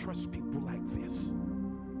don't trust people like this.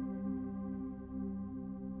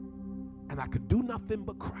 And I could do nothing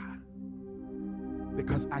but cry,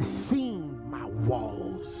 because I seen my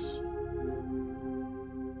walls.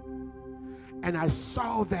 And I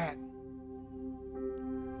saw that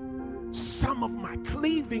some of my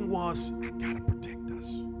cleaving was, I gotta protect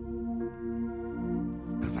us,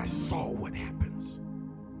 because I saw what happens,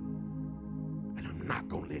 and I'm not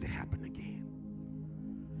gonna let it happen again.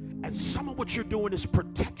 And some of what you're doing is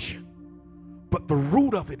protection, but the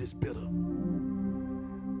root of it is bitter.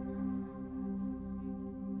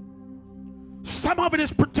 Some of it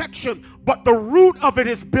is protection, but the root of it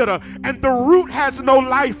is bitter, and the root has no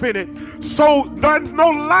life in it. So no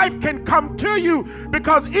life can come to you,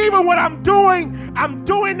 because even what I'm doing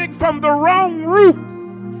it from the wrong root.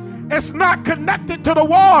 It's not connected to the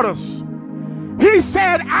waters. He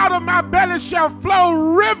said, out of my belly shall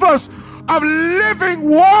flow rivers of living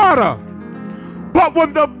water. But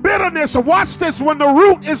when the bitterness, watch this, when the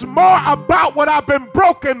root is more about what I've been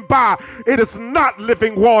broken by, it is not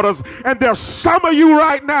living waters. And there's some of you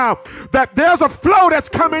right now that there's a flow that's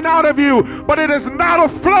coming out of you, but it is not a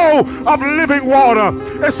flow of living water.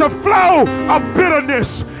 It's a flow of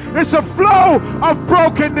bitterness. It's a flow of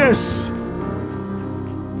brokenness.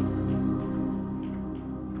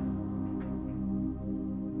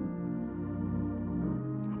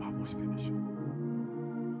 I'm almost finished.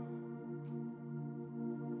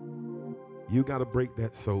 You got to break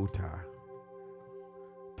that soul tie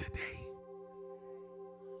today.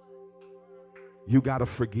 You got to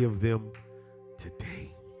forgive them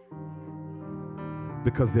today,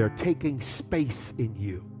 because they're taking space in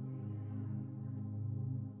you.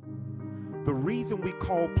 The reason we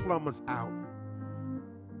call plumbers out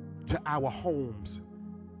to our homes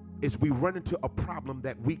is we run into a problem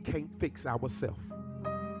that we can't fix ourselves.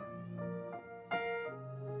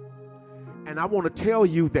 And I want to tell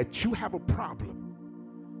you that you have a problem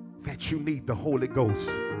that you need the Holy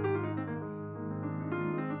Ghost.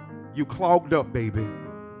 You clogged up, baby.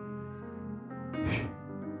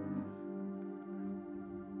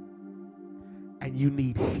 And you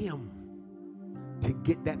need him to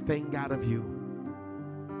get that thing out of you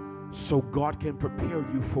so God can prepare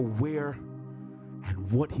you for where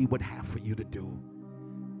and what he would have for you to do.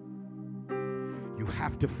 You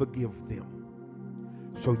have to forgive them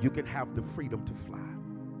so you can have the freedom to fly.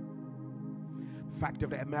 Fact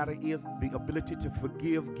of that matter is, the ability to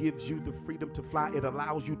forgive gives you the freedom to fly. It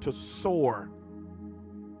allows you to soar.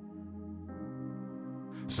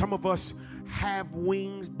 Some of us have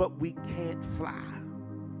wings, but we can't fly.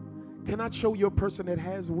 Can I show you a person that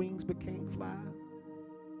has wings but can't fly?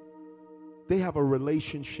 They have a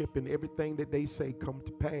relationship and everything that they say come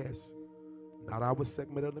to pass. Not our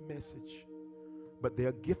segment of the message, but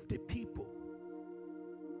they're gifted people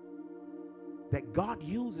that God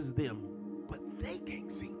uses them, but they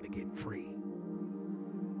can't seem to get free.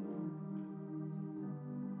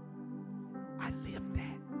 I lived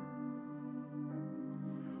that.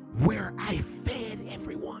 Where I fed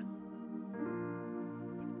everyone,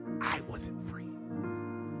 but I wasn't free.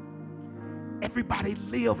 Everybody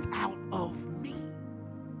lived out of me.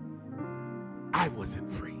 I wasn't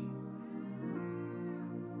free.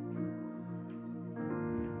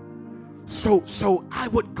 So I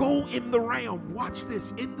would go in the realm, watch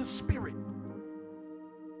this, in the spirit,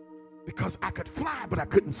 because I could fly, but I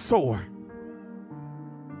couldn't soar.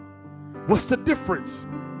 What's the difference?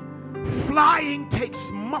 Flying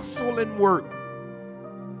takes muscle and work.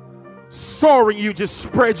 Soaring, you just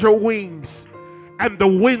spread your wings and the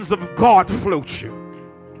winds of God float you.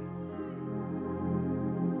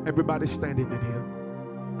 Everybody standing in here.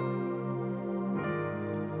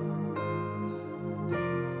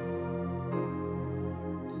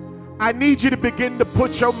 I need you to begin to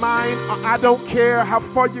put your mind, I don't care how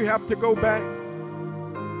far you have to go back.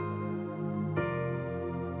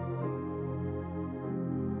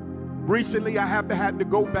 Recently, I have had to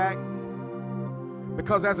go back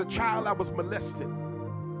because as a child, I was molested.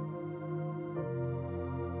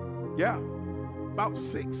 Yeah, about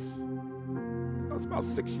 6. I was about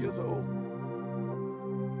 6 years old.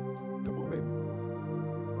 Come on, baby.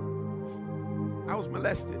 I was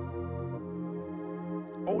molested.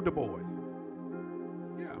 Older boys.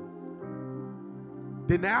 Yeah.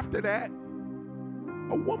 Then after that,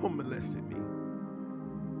 a woman molested me.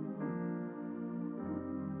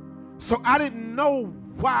 So I didn't know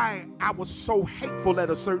why I was so hateful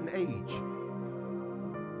at a certain age.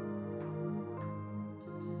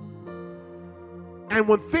 And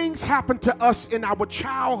when things happen to us in our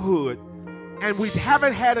childhood and we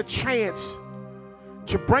haven't had a chance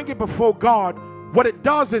to bring it before God, what it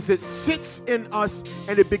does is it sits in us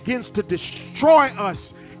and it begins to destroy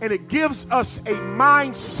us, and it gives us a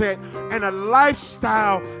mindset and a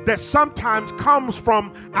lifestyle that sometimes comes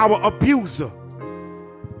from our abuser.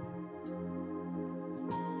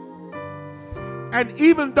 And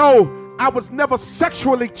even though I was never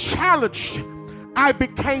sexually challenged, I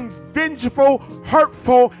became vengeful,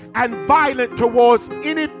 hurtful, and violent towards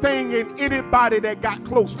anything and anybody that got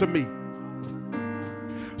close to me.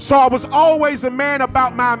 So I was always a man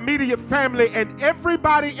about my immediate family, and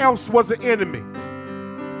everybody else was an enemy.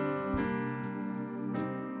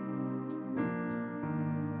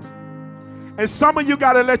 And some of you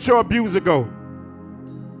got to let your abuser go.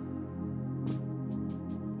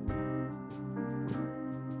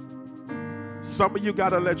 Some of you got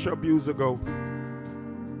to let your abuser go.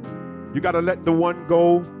 You got to let the one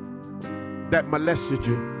go that molested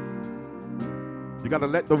you. You got to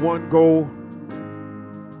let the one go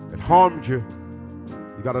that harmed you.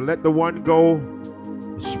 You got to let the one go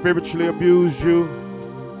that spiritually abused you.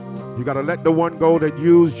 You got to let the one go that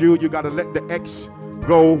used you. You got to let the ex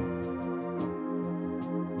go.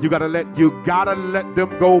 You got to let them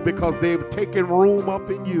go because they've taken room up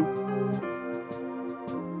in you.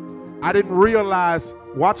 I didn't realize,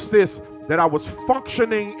 watch this, that I was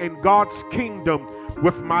functioning in God's kingdom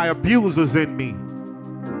with my abusers in me.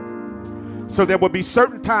 So there would be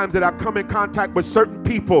certain times that I come in contact with certain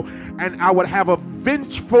people and I would have a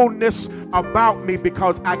vengefulness about me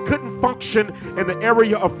because I couldn't function in the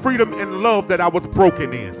area of freedom and love that I was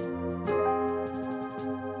broken in.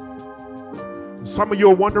 Some of you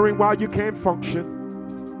are wondering why you can't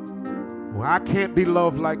function. Well, I can't be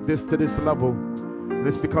loved like this to this level. And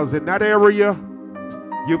it's because in that area,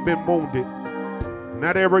 you've been wounded. In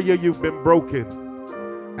that area, you've been broken.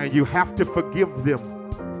 And you have to forgive them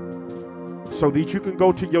so that you can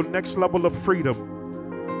go to your next level of freedom.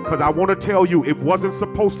 Because I want to tell you, it wasn't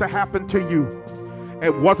supposed to happen to you.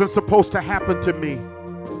 It wasn't supposed to happen to me.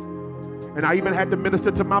 And I even had to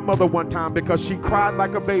minister to my mother one time because she cried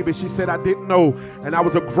like a baby. She said, I didn't know. And I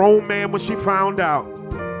was a grown man when she found out.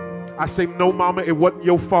 I say, no, mama, it wasn't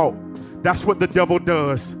your fault. That's what the devil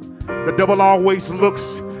does. The devil always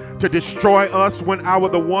looks to destroy us when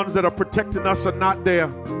the ones that are protecting us are not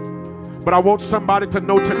there. But I want somebody to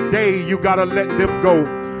know today you got to let them go.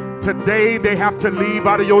 Today they have to leave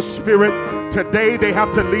out of your spirit. Today they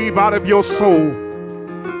have to leave out of your soul.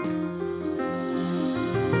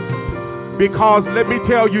 Because let me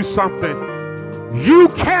tell you something. You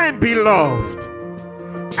can be loved.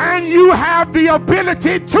 And you have the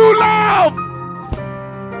ability to love.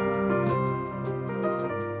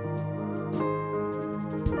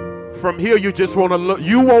 From here you just want to look.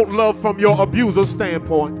 You won't love from your abuser's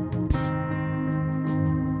standpoint.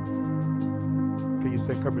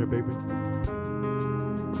 Say, come here, baby.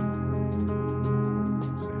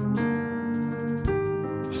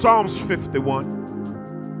 Psalms 51.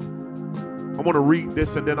 I want to read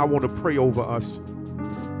this and then I want to pray over us.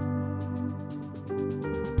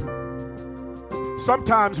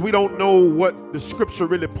 Sometimes we don't know what the scripture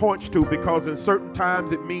really points to because in certain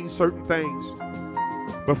times it means certain things.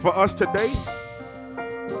 But for us today,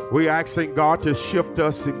 we're asking God to shift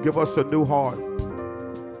us and give us a new heart.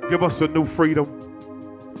 Give us a new freedom.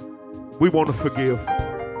 We want to forgive.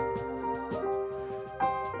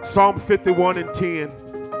 Psalm 51 and 10.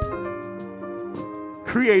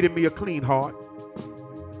 Create in me a clean heart,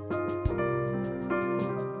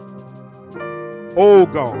 O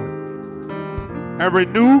God, and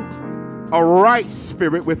renew a right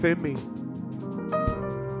spirit within me.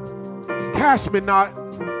 Cast me not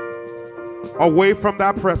away from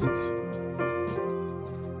thy presence.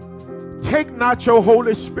 Take not your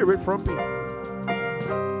Holy Spirit from me.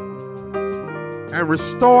 And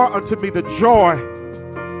restore unto me the joy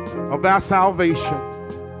of thy salvation.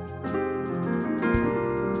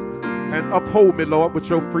 And uphold me, Lord, with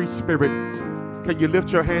your free spirit. Can you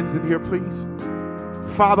lift your hands in here, please?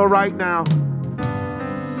 Father, right now,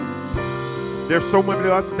 there's so many of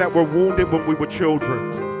us that were wounded when we were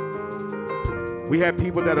children. We had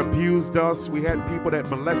people that abused us. We had people that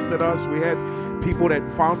molested us. We had people that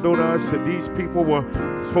fondled us. And these people were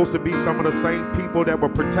supposed to be some of the same people that were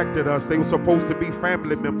protected us. They were supposed to be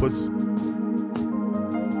family members.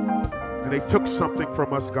 And they took something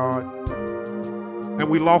from us, God. And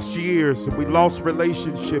we lost years and we lost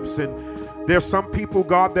relationships. And there's some people,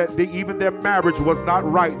 God, that even their marriage was not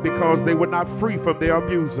right because they were not free from their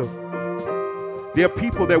abuser. There are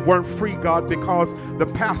people that weren't free, God, because the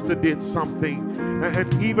pastor did something.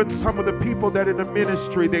 And even some of the people that in the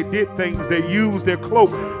ministry, they did things, they used their cloak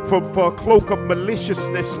for a cloak of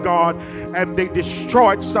maliciousness, God, and they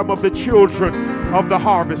destroyed some of the children of the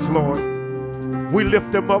harvest, Lord. We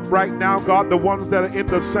lift them up right now, God, the ones that are in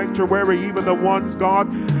the sanctuary, even the ones,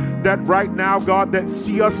 God, that right now, God, that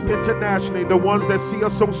see us internationally, the ones that see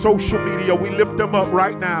us on social media, we lift them up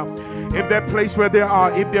right now. In that place where they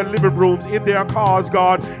are, in their living rooms, in their cars,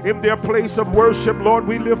 God, in their place of worship, Lord,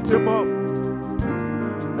 we lift them up.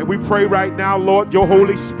 And we pray right now, Lord, your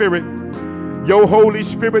Holy Spirit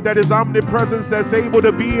that is omnipresent, that's able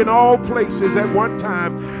to be in all places at one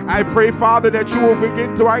time. I pray, Father, that you will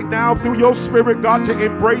begin to right now through your Spirit, God, to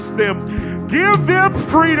embrace them. Give them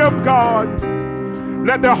freedom, God.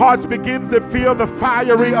 Let their hearts begin to feel the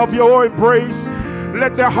fiery of your embrace.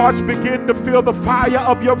 Let their hearts begin to feel the fire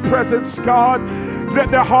of your presence, God. Let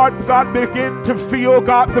their heart, God, begin to feel,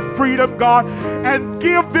 God, the freedom, God, and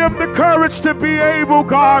give them the courage to be able,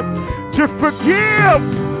 God, to forgive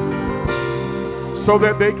so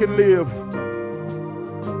that they can live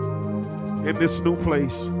in this new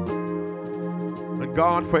place. And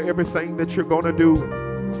God, for everything that you're going to do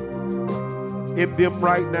in them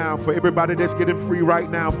right now, for everybody that's getting free right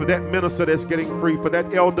now, for that minister that's getting free, for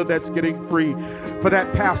that elder that's getting free, for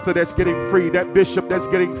that pastor that's getting free, that bishop that's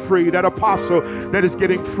getting free, that apostle that is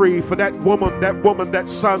getting free, for that woman, that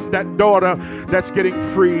son, that daughter that's getting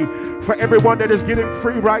free, for everyone that is getting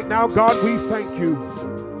free right now, God, we thank you.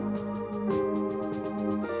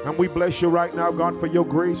 And we bless you right now, God, for your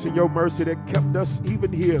grace and your mercy that kept us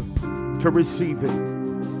even here to receive it.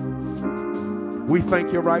 We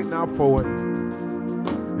thank you right now for it.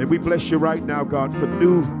 And we bless you right now, God, for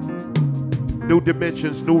new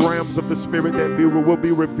dimensions, new realms of the Spirit that will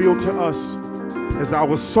be revealed to us as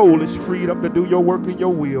our soul is freed up to do your work and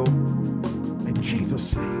your will. In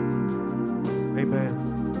Jesus' name, amen.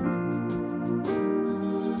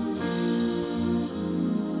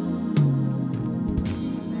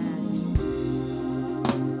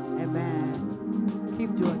 Amen.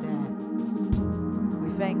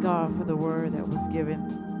 thank God for the word that was given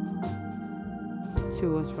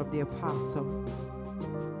to us from the apostle.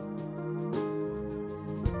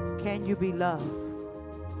 Can you be loved?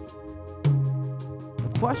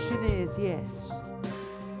 The question is yes.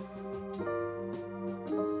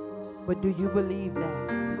 But do you believe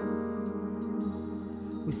that?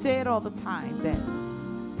 We say it all the time that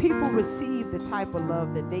people receive the type of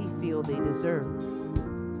love that they feel they deserve.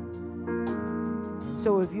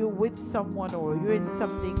 So if you're with someone or you're in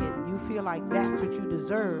something and you feel like that's what you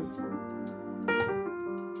deserve,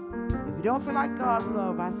 if you don't feel like God's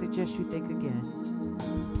love, I suggest you think again.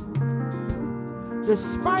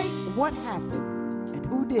 Despite what happened and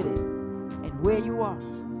who did it and where you are,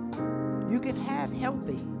 you can have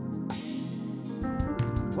healthy.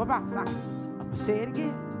 What about something? I'm going to say it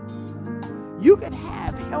again. You can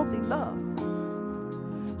have healthy love.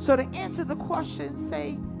 So to answer the question,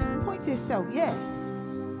 say, point to yourself, yes,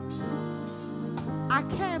 I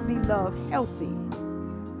can be loved healthy.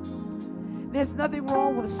 There's nothing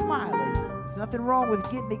wrong with smiling. There's nothing wrong with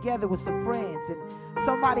getting together with some friends and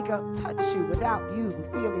somebody can touch you without you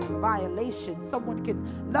feeling violation. Someone can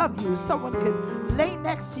love you. Someone can lay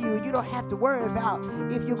next to you. You don't have to worry about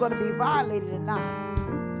if you're going to be violated or not.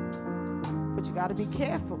 But you got to be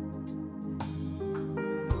careful.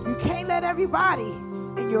 You can't let everybody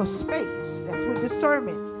in your space. That's what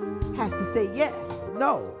discernment has to say yes,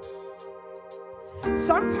 no.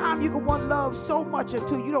 Sometimes you can want love so much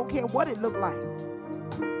until you don't care what it looked like.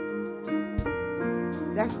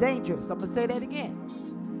 That's dangerous. I'm going to say that again.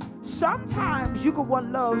 Sometimes you can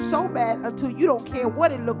want love so bad until you don't care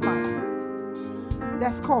what it looked like.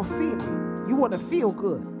 That's called feeling. You want to feel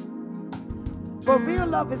good. But real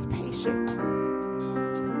love is patient.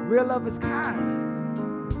 Real love is kind.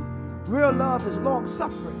 Real love is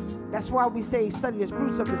long-suffering. That's why we say study the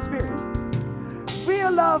fruits of the Spirit.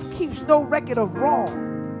 Real love keeps no record of wrong.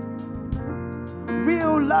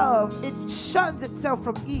 Real love, it shuns itself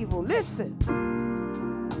from evil. Listen,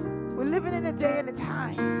 we're living in a day and a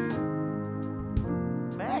time. I'm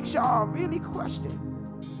going to ask y'all a really question.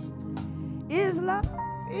 Is love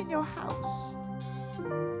in your house?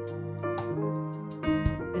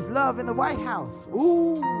 Is love in the White House?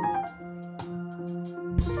 Ooh.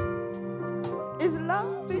 Is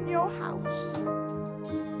love in your house?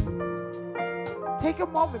 Take a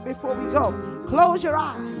moment before we go. Close your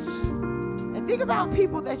eyes and think about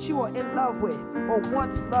people that you are in love with or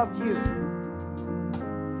once loved you.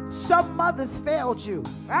 Some mothers failed you.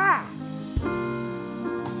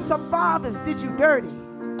 Some fathers did you dirty.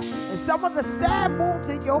 And some of the stab wounds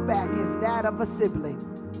in your back is that of a sibling.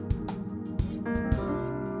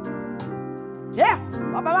 Yeah.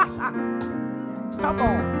 Come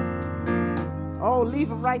on. Oh, leave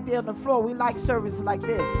them right there on the floor. We like services like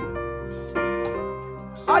this.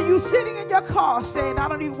 Are you sitting in your car saying, I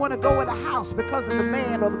don't even want to go in the house because of the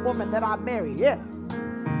man or the woman that I married? Yeah.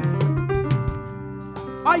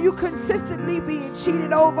 Are you consistently being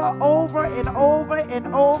cheated over and over and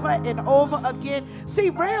over and over again? See,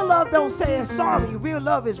 real love don't say it's sorry. Real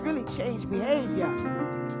love is really changed behavior.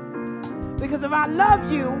 Because if I love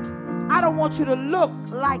you, I don't want you to look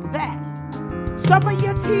like that. Some of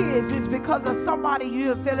your tears is because of somebody you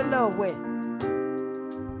didn't fell in love with.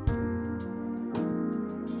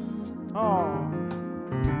 Oh,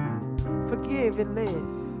 forgive and live.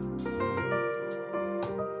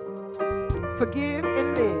 Forgive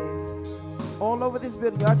and live. All over this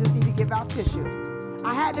building, y'all just need to give out tissue.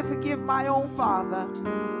 I had to forgive my own father.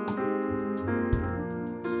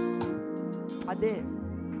 I did.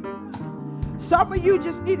 Some of you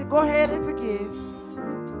just need to go ahead and forgive.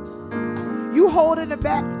 You holding it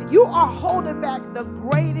back. You are holding back the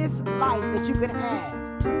greatest life that you can have.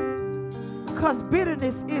 Because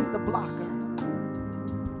bitterness is the blocker.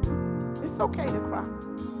 It's okay to cry.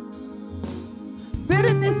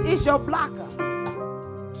 Bitterness is your blocker.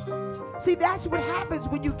 See, that's what happens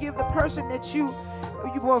when you give the person that you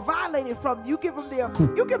were violated from. You give them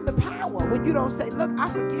the power when you don't say, "Look, I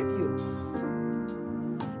forgive you."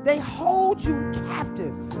 They hold you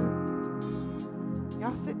captive.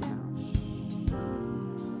 Y'all sit down.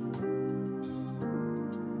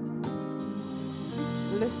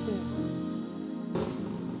 Listen.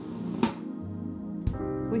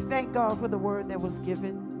 We thank God for the word that was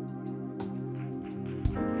given.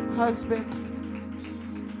 Husband,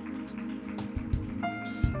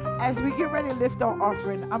 as we get ready to lift our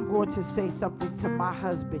offering, I'm going to say something to my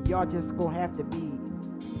husband. Y'all just going to have to be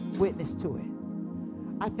witness to it.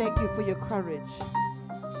 I thank you for your courage.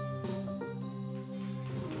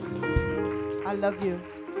 I love you.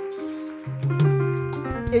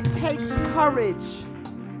 It takes courage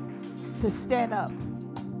to stand up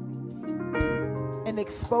and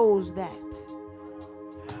expose that.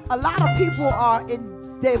 A lot of people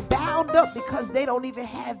they're bound up because they don't even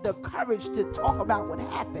have the courage to talk about what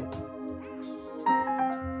happened.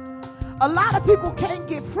 A lot of people can't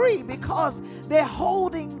get free because they're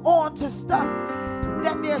holding on to stuff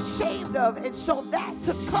that they're ashamed of, and so that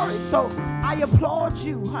took courage. So I applaud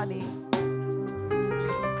you, honey.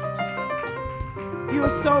 You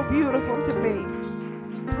are so beautiful to me.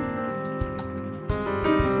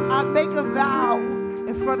 I make a vow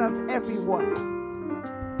in front of everyone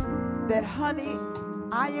that, honey,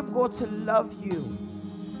 I am going to love you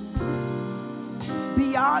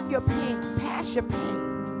beyond your pain, past your pain.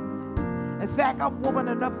 In fact, I'm woman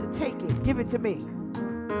enough to take it. Give it to me.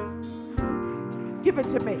 Give it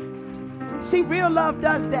to me. See, real love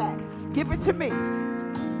does that. Give it to me.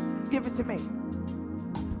 Give it to me.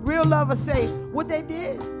 Real love will say, what they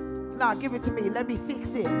did? Nah, give it to me. Let me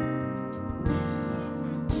fix it.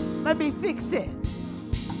 Let me fix it.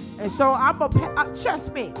 And so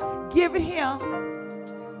trust me, give it him.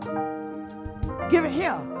 Give it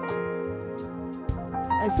him.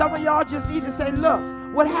 And some of y'all just need to say, look,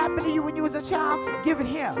 what happened to you when you was a child? Give it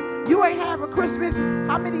him. You ain't having Christmas.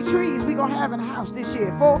 How many trees we gonna have in the house this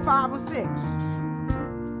year? 4, 5, or 6?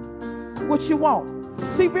 What you want?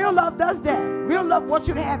 See, real love does that. Real love wants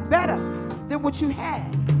you to have better than what you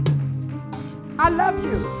had. I love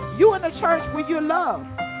you. You in the church where you love.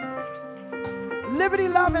 Liberty,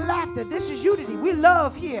 love, and laughter. This is unity. We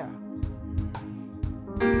love here.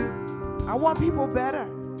 I want people better.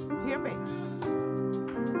 Hear me.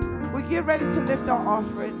 We get ready to lift our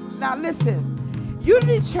offering. Now listen,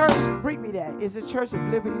 Unity Church, bring me that, is a church of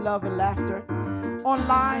liberty, love, and laughter.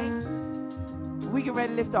 Online, we get ready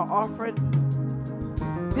to lift our offering.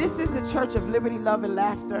 This is the church of liberty, love, and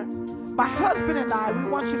laughter. My husband and I, we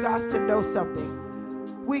want you guys to know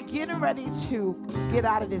something. We're getting ready to get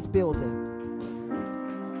out of this building.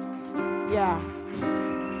 Yeah.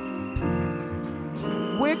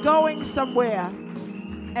 We're going somewhere.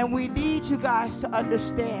 And we need you guys to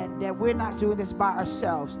understand that we're not doing this by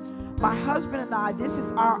ourselves. My husband and I, this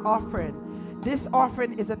is our offering. This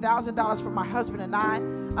offering is $1,000 for my husband and I.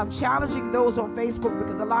 I'm challenging those on Facebook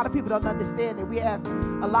because a lot of people don't understand that we have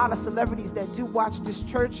a lot of celebrities that do watch this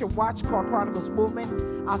church and watch Car Chronicles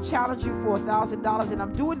Movement. I'll challenge you for $1,000, and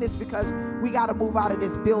I'm doing this because we got to move out of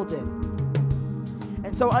this building.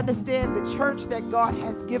 And so understand the church that God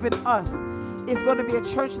has given us is going to be a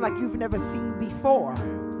church like you've never seen before.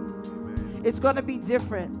 It's going to be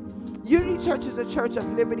different. Unity Church is a church of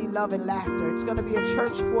liberty, love, and laughter. It's going to be a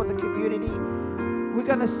church for the community. We're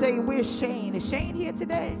going to say, where's Shane? Is Shane here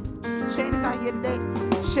today? Shane is not here today.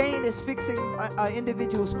 Shane is fixing an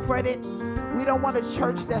individual's credit. We don't want a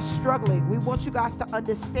church that's struggling. We want you guys to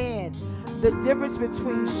understand the difference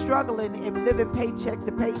between struggling and living paycheck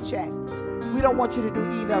to paycheck. We don't want you to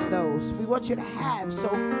do either of those. We want you to have. So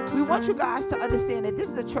we want you guys to understand that this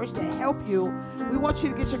is a church that help you. We want you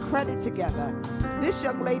to get your credit together. This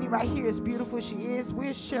young lady right here is beautiful. She is.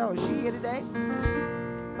 Where's Cheryl? Is she here today?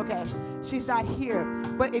 Okay. She's not here.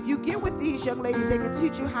 But if you get with these young ladies, they can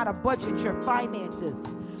teach you how to budget your finances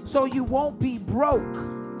so you won't be broke.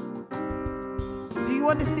 Do you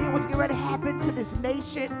understand what's getting ready to happen to this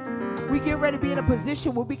nation? We get ready to be in a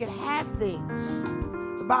position where we can have things.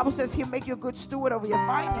 The Bible says he'll make you a good steward over your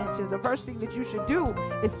finances. The first thing that you should do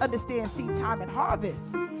is understand seed time and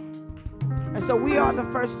harvest. And so we are the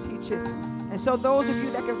first teachers. And so those of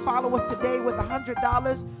you that can follow us today with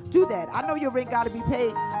 $100, do that. I know your rent got to be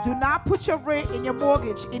paid. Do not put your rent and your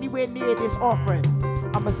mortgage anywhere near this offering.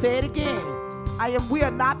 I'm going to say it again. We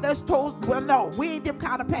are not those told. Well, no, we ain't them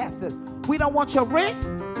kind of pastors. We don't want your rent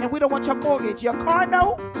and we don't want your mortgage. Your car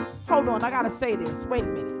note. Hold on, I got to say this. Wait a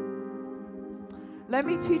minute. Let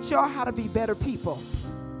me teach y'all how to be better people.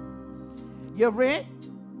 Your rent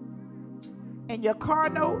and your car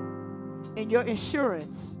note and your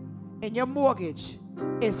insurance and your mortgage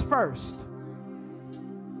is first.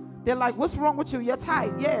 They're like, what's wrong with you? You're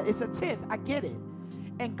tight. Yeah, it's a 10th. I get it.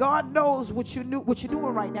 And God knows what you're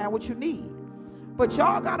doing right now, what you need. But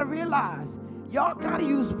y'all got to realize, y'all got to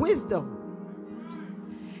use wisdom.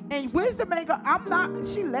 And wisdom ain't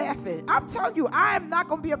she laughing. I'm telling you, I am not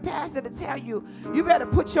going to be a pastor to tell you, you better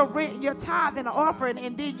put your rent and your tithe in the offering,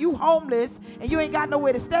 and then you homeless and you ain't got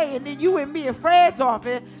nowhere to stay. And then you and me in Fred's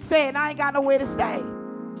office saying, I ain't got nowhere to stay.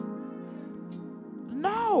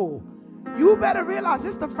 No. You better realize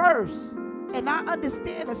it's the first. And I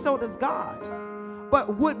understand, and so does God.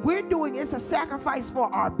 But what we're doing is a sacrifice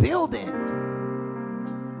for our building.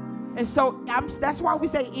 And so that's why we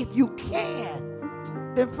say, if you can,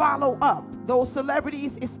 then follow up. Those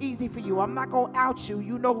celebrities, it's easy for you. I'm not going to out you.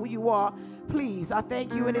 You know who you are. Please, I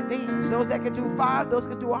thank you in advance. Those that can do 5, those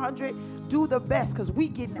can do 100, do the best, because we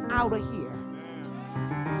getting out of here.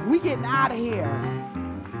 We getting out of here.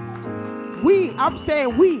 I'm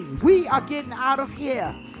saying we are getting out of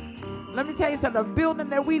here. Let me tell you something. The building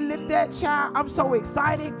that we lived at, child, I'm so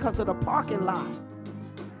excited because of the parking lot.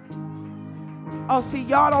 Oh, see,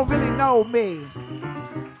 y'all don't really know me.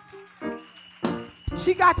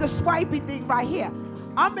 She got the swipey thing right here.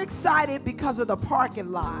 I'm excited because of the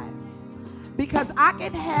parking lot. Because I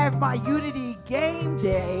can have my Unity game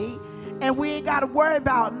day and we ain't got to worry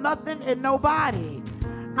about nothing and nobody.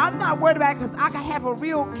 I'm not worried about it because I can have a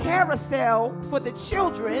real carousel for the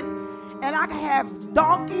children, and I can have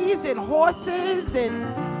donkeys and horses and,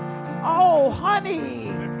 oh, honey,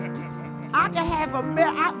 I can have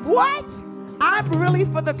what? I'm really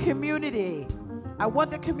for the community. I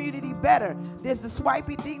want the community better. There's the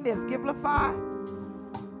swipey thing, there's Givelify.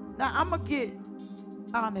 Now, I'm going to get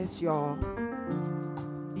honest, y'all.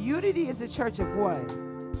 Unity is a church of what?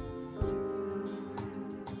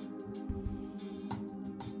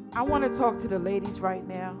 I want to talk to the ladies right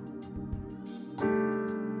now.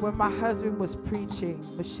 When my husband was preaching,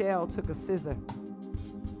 Michelle took a scissor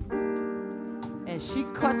and she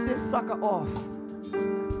cut this sucker off.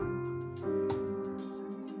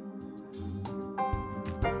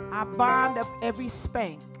 I bind up every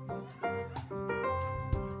spank.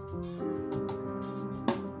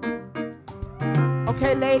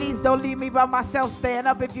 Okay, ladies, don't leave me by myself. Stand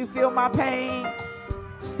up if you feel my pain.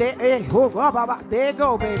 There you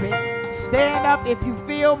go, baby. Stand up if you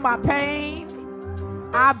feel my pain.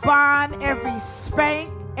 I bind every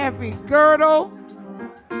spank, every girdle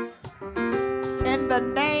in the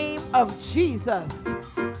name of Jesus.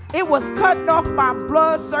 It was cutting off my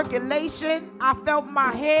blood circulation. I felt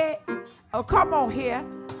my head. Oh, come on here.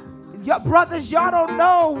 Your brothers, y'all don't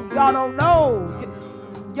know. Y'all don't know.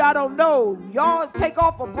 Y'all don't know. Y'all take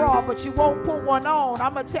off a bra, but you won't put one on.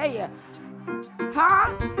 I'm going to tell you. Huh?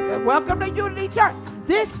 Welcome to Unity Church.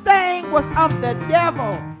 This thing was of the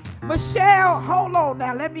devil. Michelle, hold on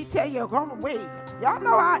now. Let me tell you. Wait. Y'all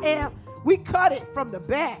know how I am. We cut it from the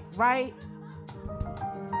back, right?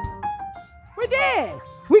 We did.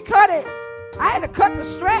 We cut it. I had to cut the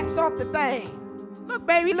straps off the thing. Look,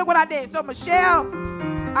 baby, look what I did. So, Michelle,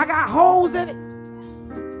 I got holes in it.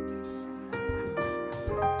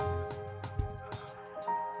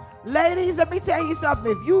 Ladies, let me tell you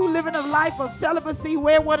something. If you living a life of celibacy,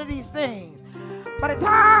 wear one of these things. By the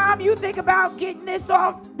time you think about getting this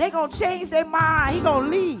off, they going to change their mind. He going to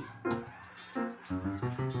leave.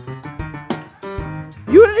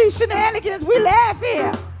 Unity shenanigans, we laugh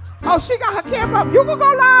here. Oh, she got her camera up. You can go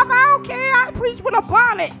live. I don't care. I preach with a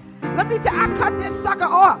bonnet. Let me tell you, I cut this sucker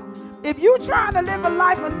off. If you trying to live a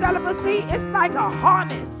life of celibacy, it's like a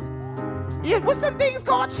harness. What's them things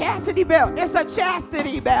called? Chastity belt. It's a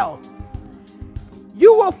chastity belt.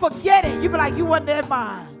 You will forget it. You be like, you wasn't in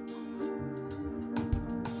mine.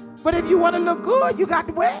 But if you want to look good, you got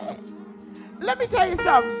to wear it. Let me tell you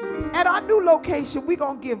something. At our new location, we're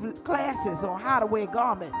going to give classes on how to wear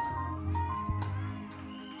garments.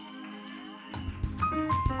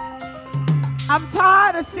 I'm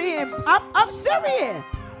tired of seeing, I'm serious.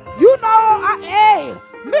 You know, hey,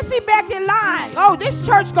 Missy back in line. Oh, this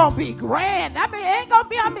church gonna be grand. I mean, it ain't gonna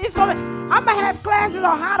be, it's gonna be, I'm gonna have classes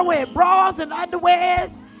on how to wear bras and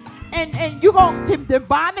underwears. And you gonna, the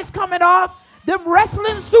bonnets coming off. Them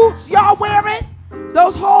wrestling suits y'all wearing.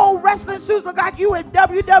 Those whole wrestling suits look like you in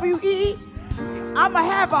WWE. I'm gonna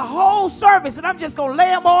have a whole service and I'm just gonna lay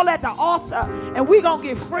them all at the altar and we gonna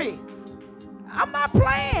get free. I'm not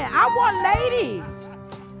playing. I want ladies.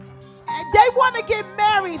 They want to get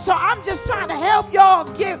married, so I'm just trying to help y'all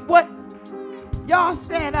get what y'all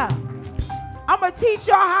stand up. I'm going to teach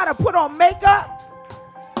y'all how to put on makeup.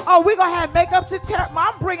 Oh, we're going to have makeup to tear.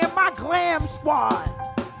 I'm bringing my glam squad.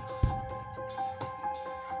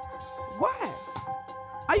 What?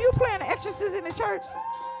 Are you playing the exorcist in the church?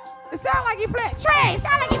 It sounds like you playing. Trey, it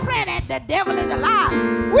sounds like you playing that The Devil Is Alive.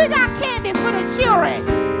 We got candy for the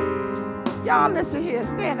children. Y'all listen here.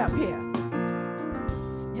 Stand up here.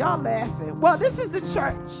 Y'all laughing. Well, this is the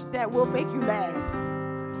church that will make you laugh.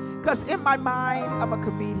 Because in my mind, I'm a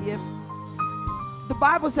comedian. The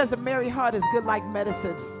Bible says a merry heart is good like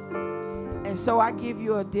medicine. And so I give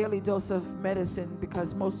you a daily dose of medicine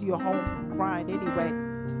because most of you are home crying anyway.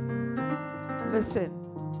 Listen,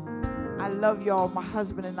 I love y'all. My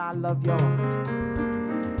husband and I love y'all.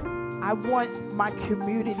 I want my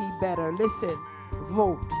community better. Listen,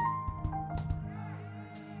 vote.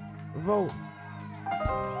 Vote.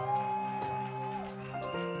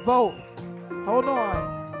 Vote. Hold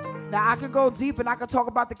on. Now, I can go deep and I can talk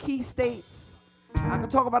about the key states. I can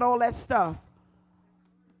talk about all that stuff.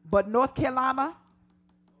 But North Carolina,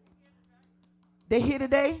 they're here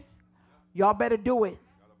today. Y'all better do it.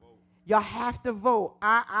 Y'all have to vote.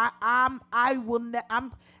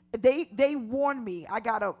 They warned me. I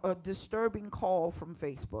got a disturbing call from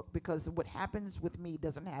Facebook because what happens with me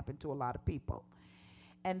doesn't happen to a lot of people.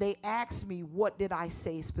 And they asked me, what did I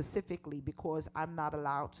say specifically, because I'm not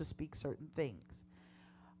allowed to speak certain things.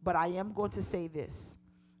 But I am going to say this.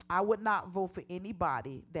 I would not vote for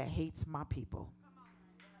anybody that hates my people.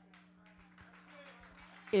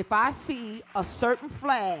 If I see a certain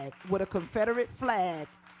flag with a Confederate flag,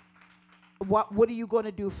 what are you going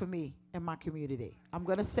to do for me in my community? I'm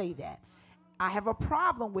going to say that. I have a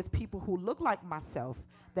problem with people who look like myself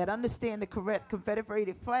that understand the correct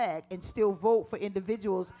Confederate flag and still vote for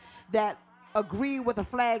individuals that agree with a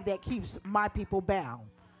flag that keeps my people bound.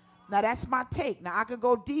 Now, that's my take. Now, I could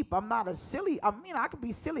go deep. I'm not a silly. I mean, I could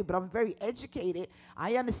be silly, but I'm very educated.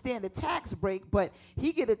 I understand the tax break, but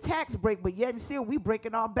he get a tax break, but yet and still we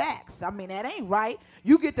breaking our backs. I mean, that ain't right.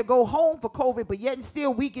 You get to go home for COVID, but yet and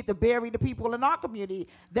still we get to bury the people in our community.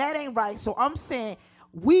 That ain't right. So I'm saying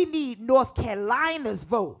we need North Carolina's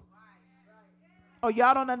vote. Oh,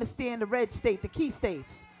 y'all don't understand the red state, the key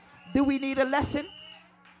states. Do we need a lesson?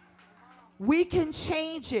 We can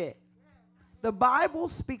change it. The Bible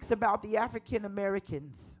speaks about the African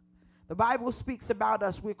Americans. The Bible speaks about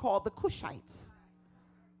us. We're called the Cushites.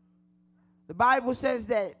 The Bible says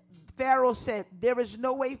that Pharaoh said, there is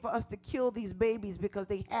no way for us to kill these babies because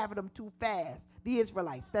they have them too fast. The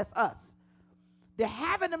Israelites, that's us. They're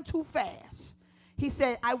having them too fast. He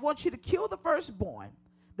said, I want you to kill the firstborn.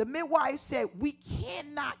 The midwife said, we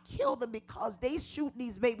cannot kill them because they shoot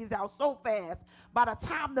these babies out so fast. By the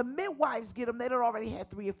time the midwives get them, they'd already had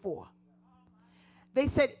 3 or 4. They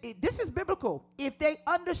said, this is biblical. If they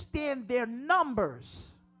understand their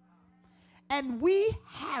numbers, and we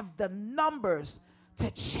have the numbers to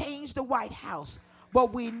change the White House,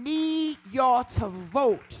 but we need y'all to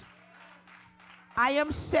vote. I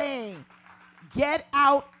am saying, get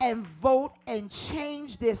out and vote and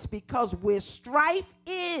change this, because where strife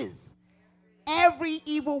is, every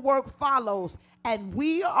evil work follows. And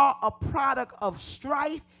we are a product of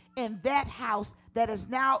strife in that house that has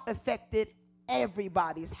now affected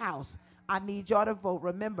everybody's house. I need y'all to vote.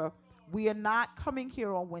 Remember, we are not coming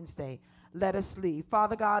here on Wednesday. Let us leave.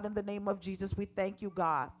 Father God, in the name of Jesus, we thank you,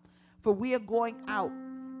 God, for we are going out,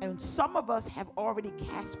 and some of us have already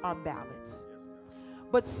cast our ballots.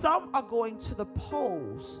 But some are going to the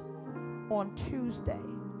polls on Tuesday.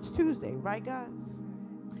 It's Tuesday, right, guys?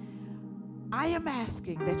 I am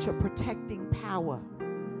asking that your protecting power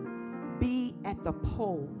be at the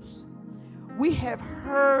polls. We have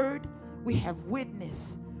heard, we have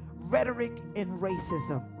witnessed rhetoric and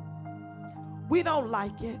racism. We don't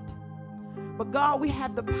like it. But God, we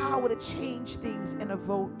have the power to change things in a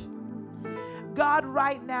vote. God,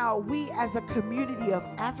 right now, we as a community of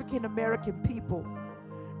African American people,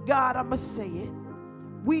 God, I'm going to say it,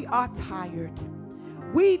 we are tired.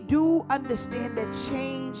 We do understand that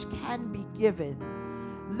change can be given.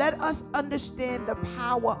 Let us understand the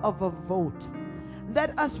power of a vote.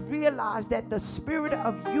 Let us realize that the spirit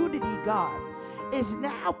of unity, God, is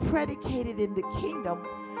now predicated in the kingdom,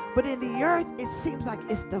 but in the earth, it seems like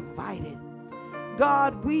it's divided.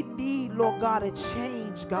 God, we need, Lord God, a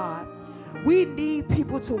change, God. We need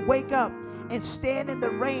people to wake up and stand in the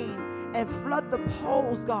rain and flood the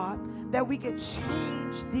polls, God, that we can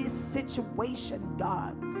change this situation,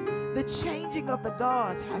 God. The changing of the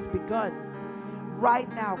gods has begun.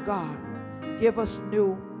 Right now, God, give us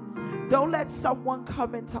new. Don't let someone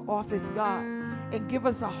come into office, God, and give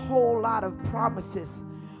us a whole lot of promises.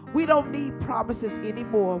 We don't need promises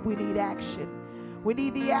anymore. We need action. We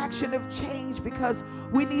need the action of change, because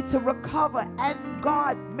we need to recover and,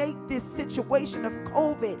 God, make this situation of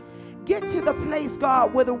COVID get to the place,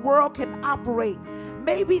 God, where the world can operate.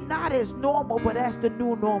 Maybe not as normal, but as the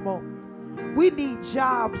new normal. We need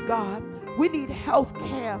jobs, God. We need health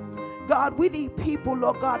care. God, we need people,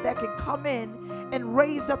 Lord God, that can come in and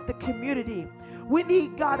raise up the community. We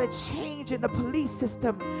need, God, a change in the police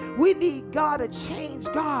system. We need, God, a change,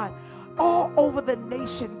 God, all over the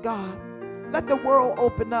nation, God. Let the world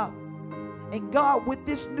open up. And God, with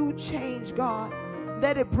this new change, God,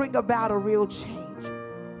 let it bring about a real change.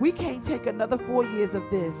 We can't take another 4 years of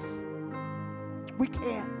this. We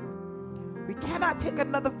can't. We cannot take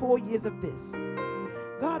another 4 years of this.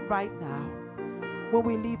 God, right now, when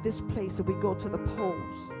we leave this place and we go to the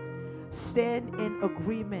polls, stand in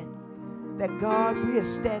agreement that, God, we are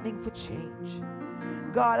standing for change.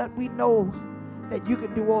 God, we know that you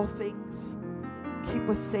can do all things. Keep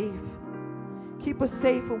us safe. Keep us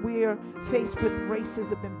safe when we are faced with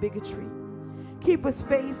racism and bigotry. Keep us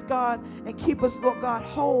faced, God, and keep us, Lord God,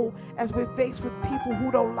 whole as we're faced with people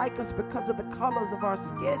who don't like us because of the colors of our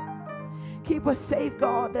skin. Keep us safe,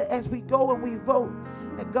 God, that as we go and we vote,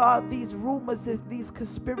 and God, these rumors and these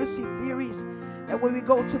conspiracy theories, and when we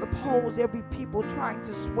go to the polls, there'll be people trying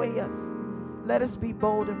to sway us. Let us be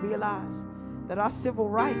bold and realize that our civil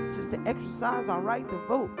rights is to exercise our right to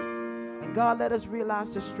vote. And God, let us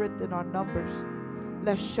realize the strength in our numbers.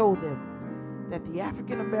 Let's show them that the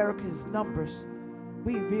African Americans' numbers,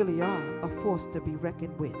 we really are a force to be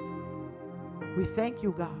reckoned with. We thank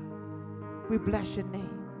you, God. We bless your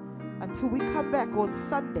name. Until we come back on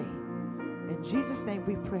Sunday, in Jesus' name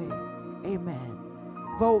we pray. Amen.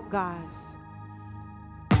 Vote, guys.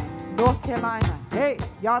 North Carolina. Hey,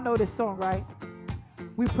 y'all know this song, right?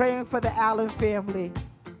 We praying for the Allen family.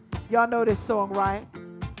 Y'all know this song, right?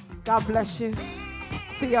 God bless you.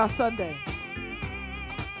 See y'all Sunday.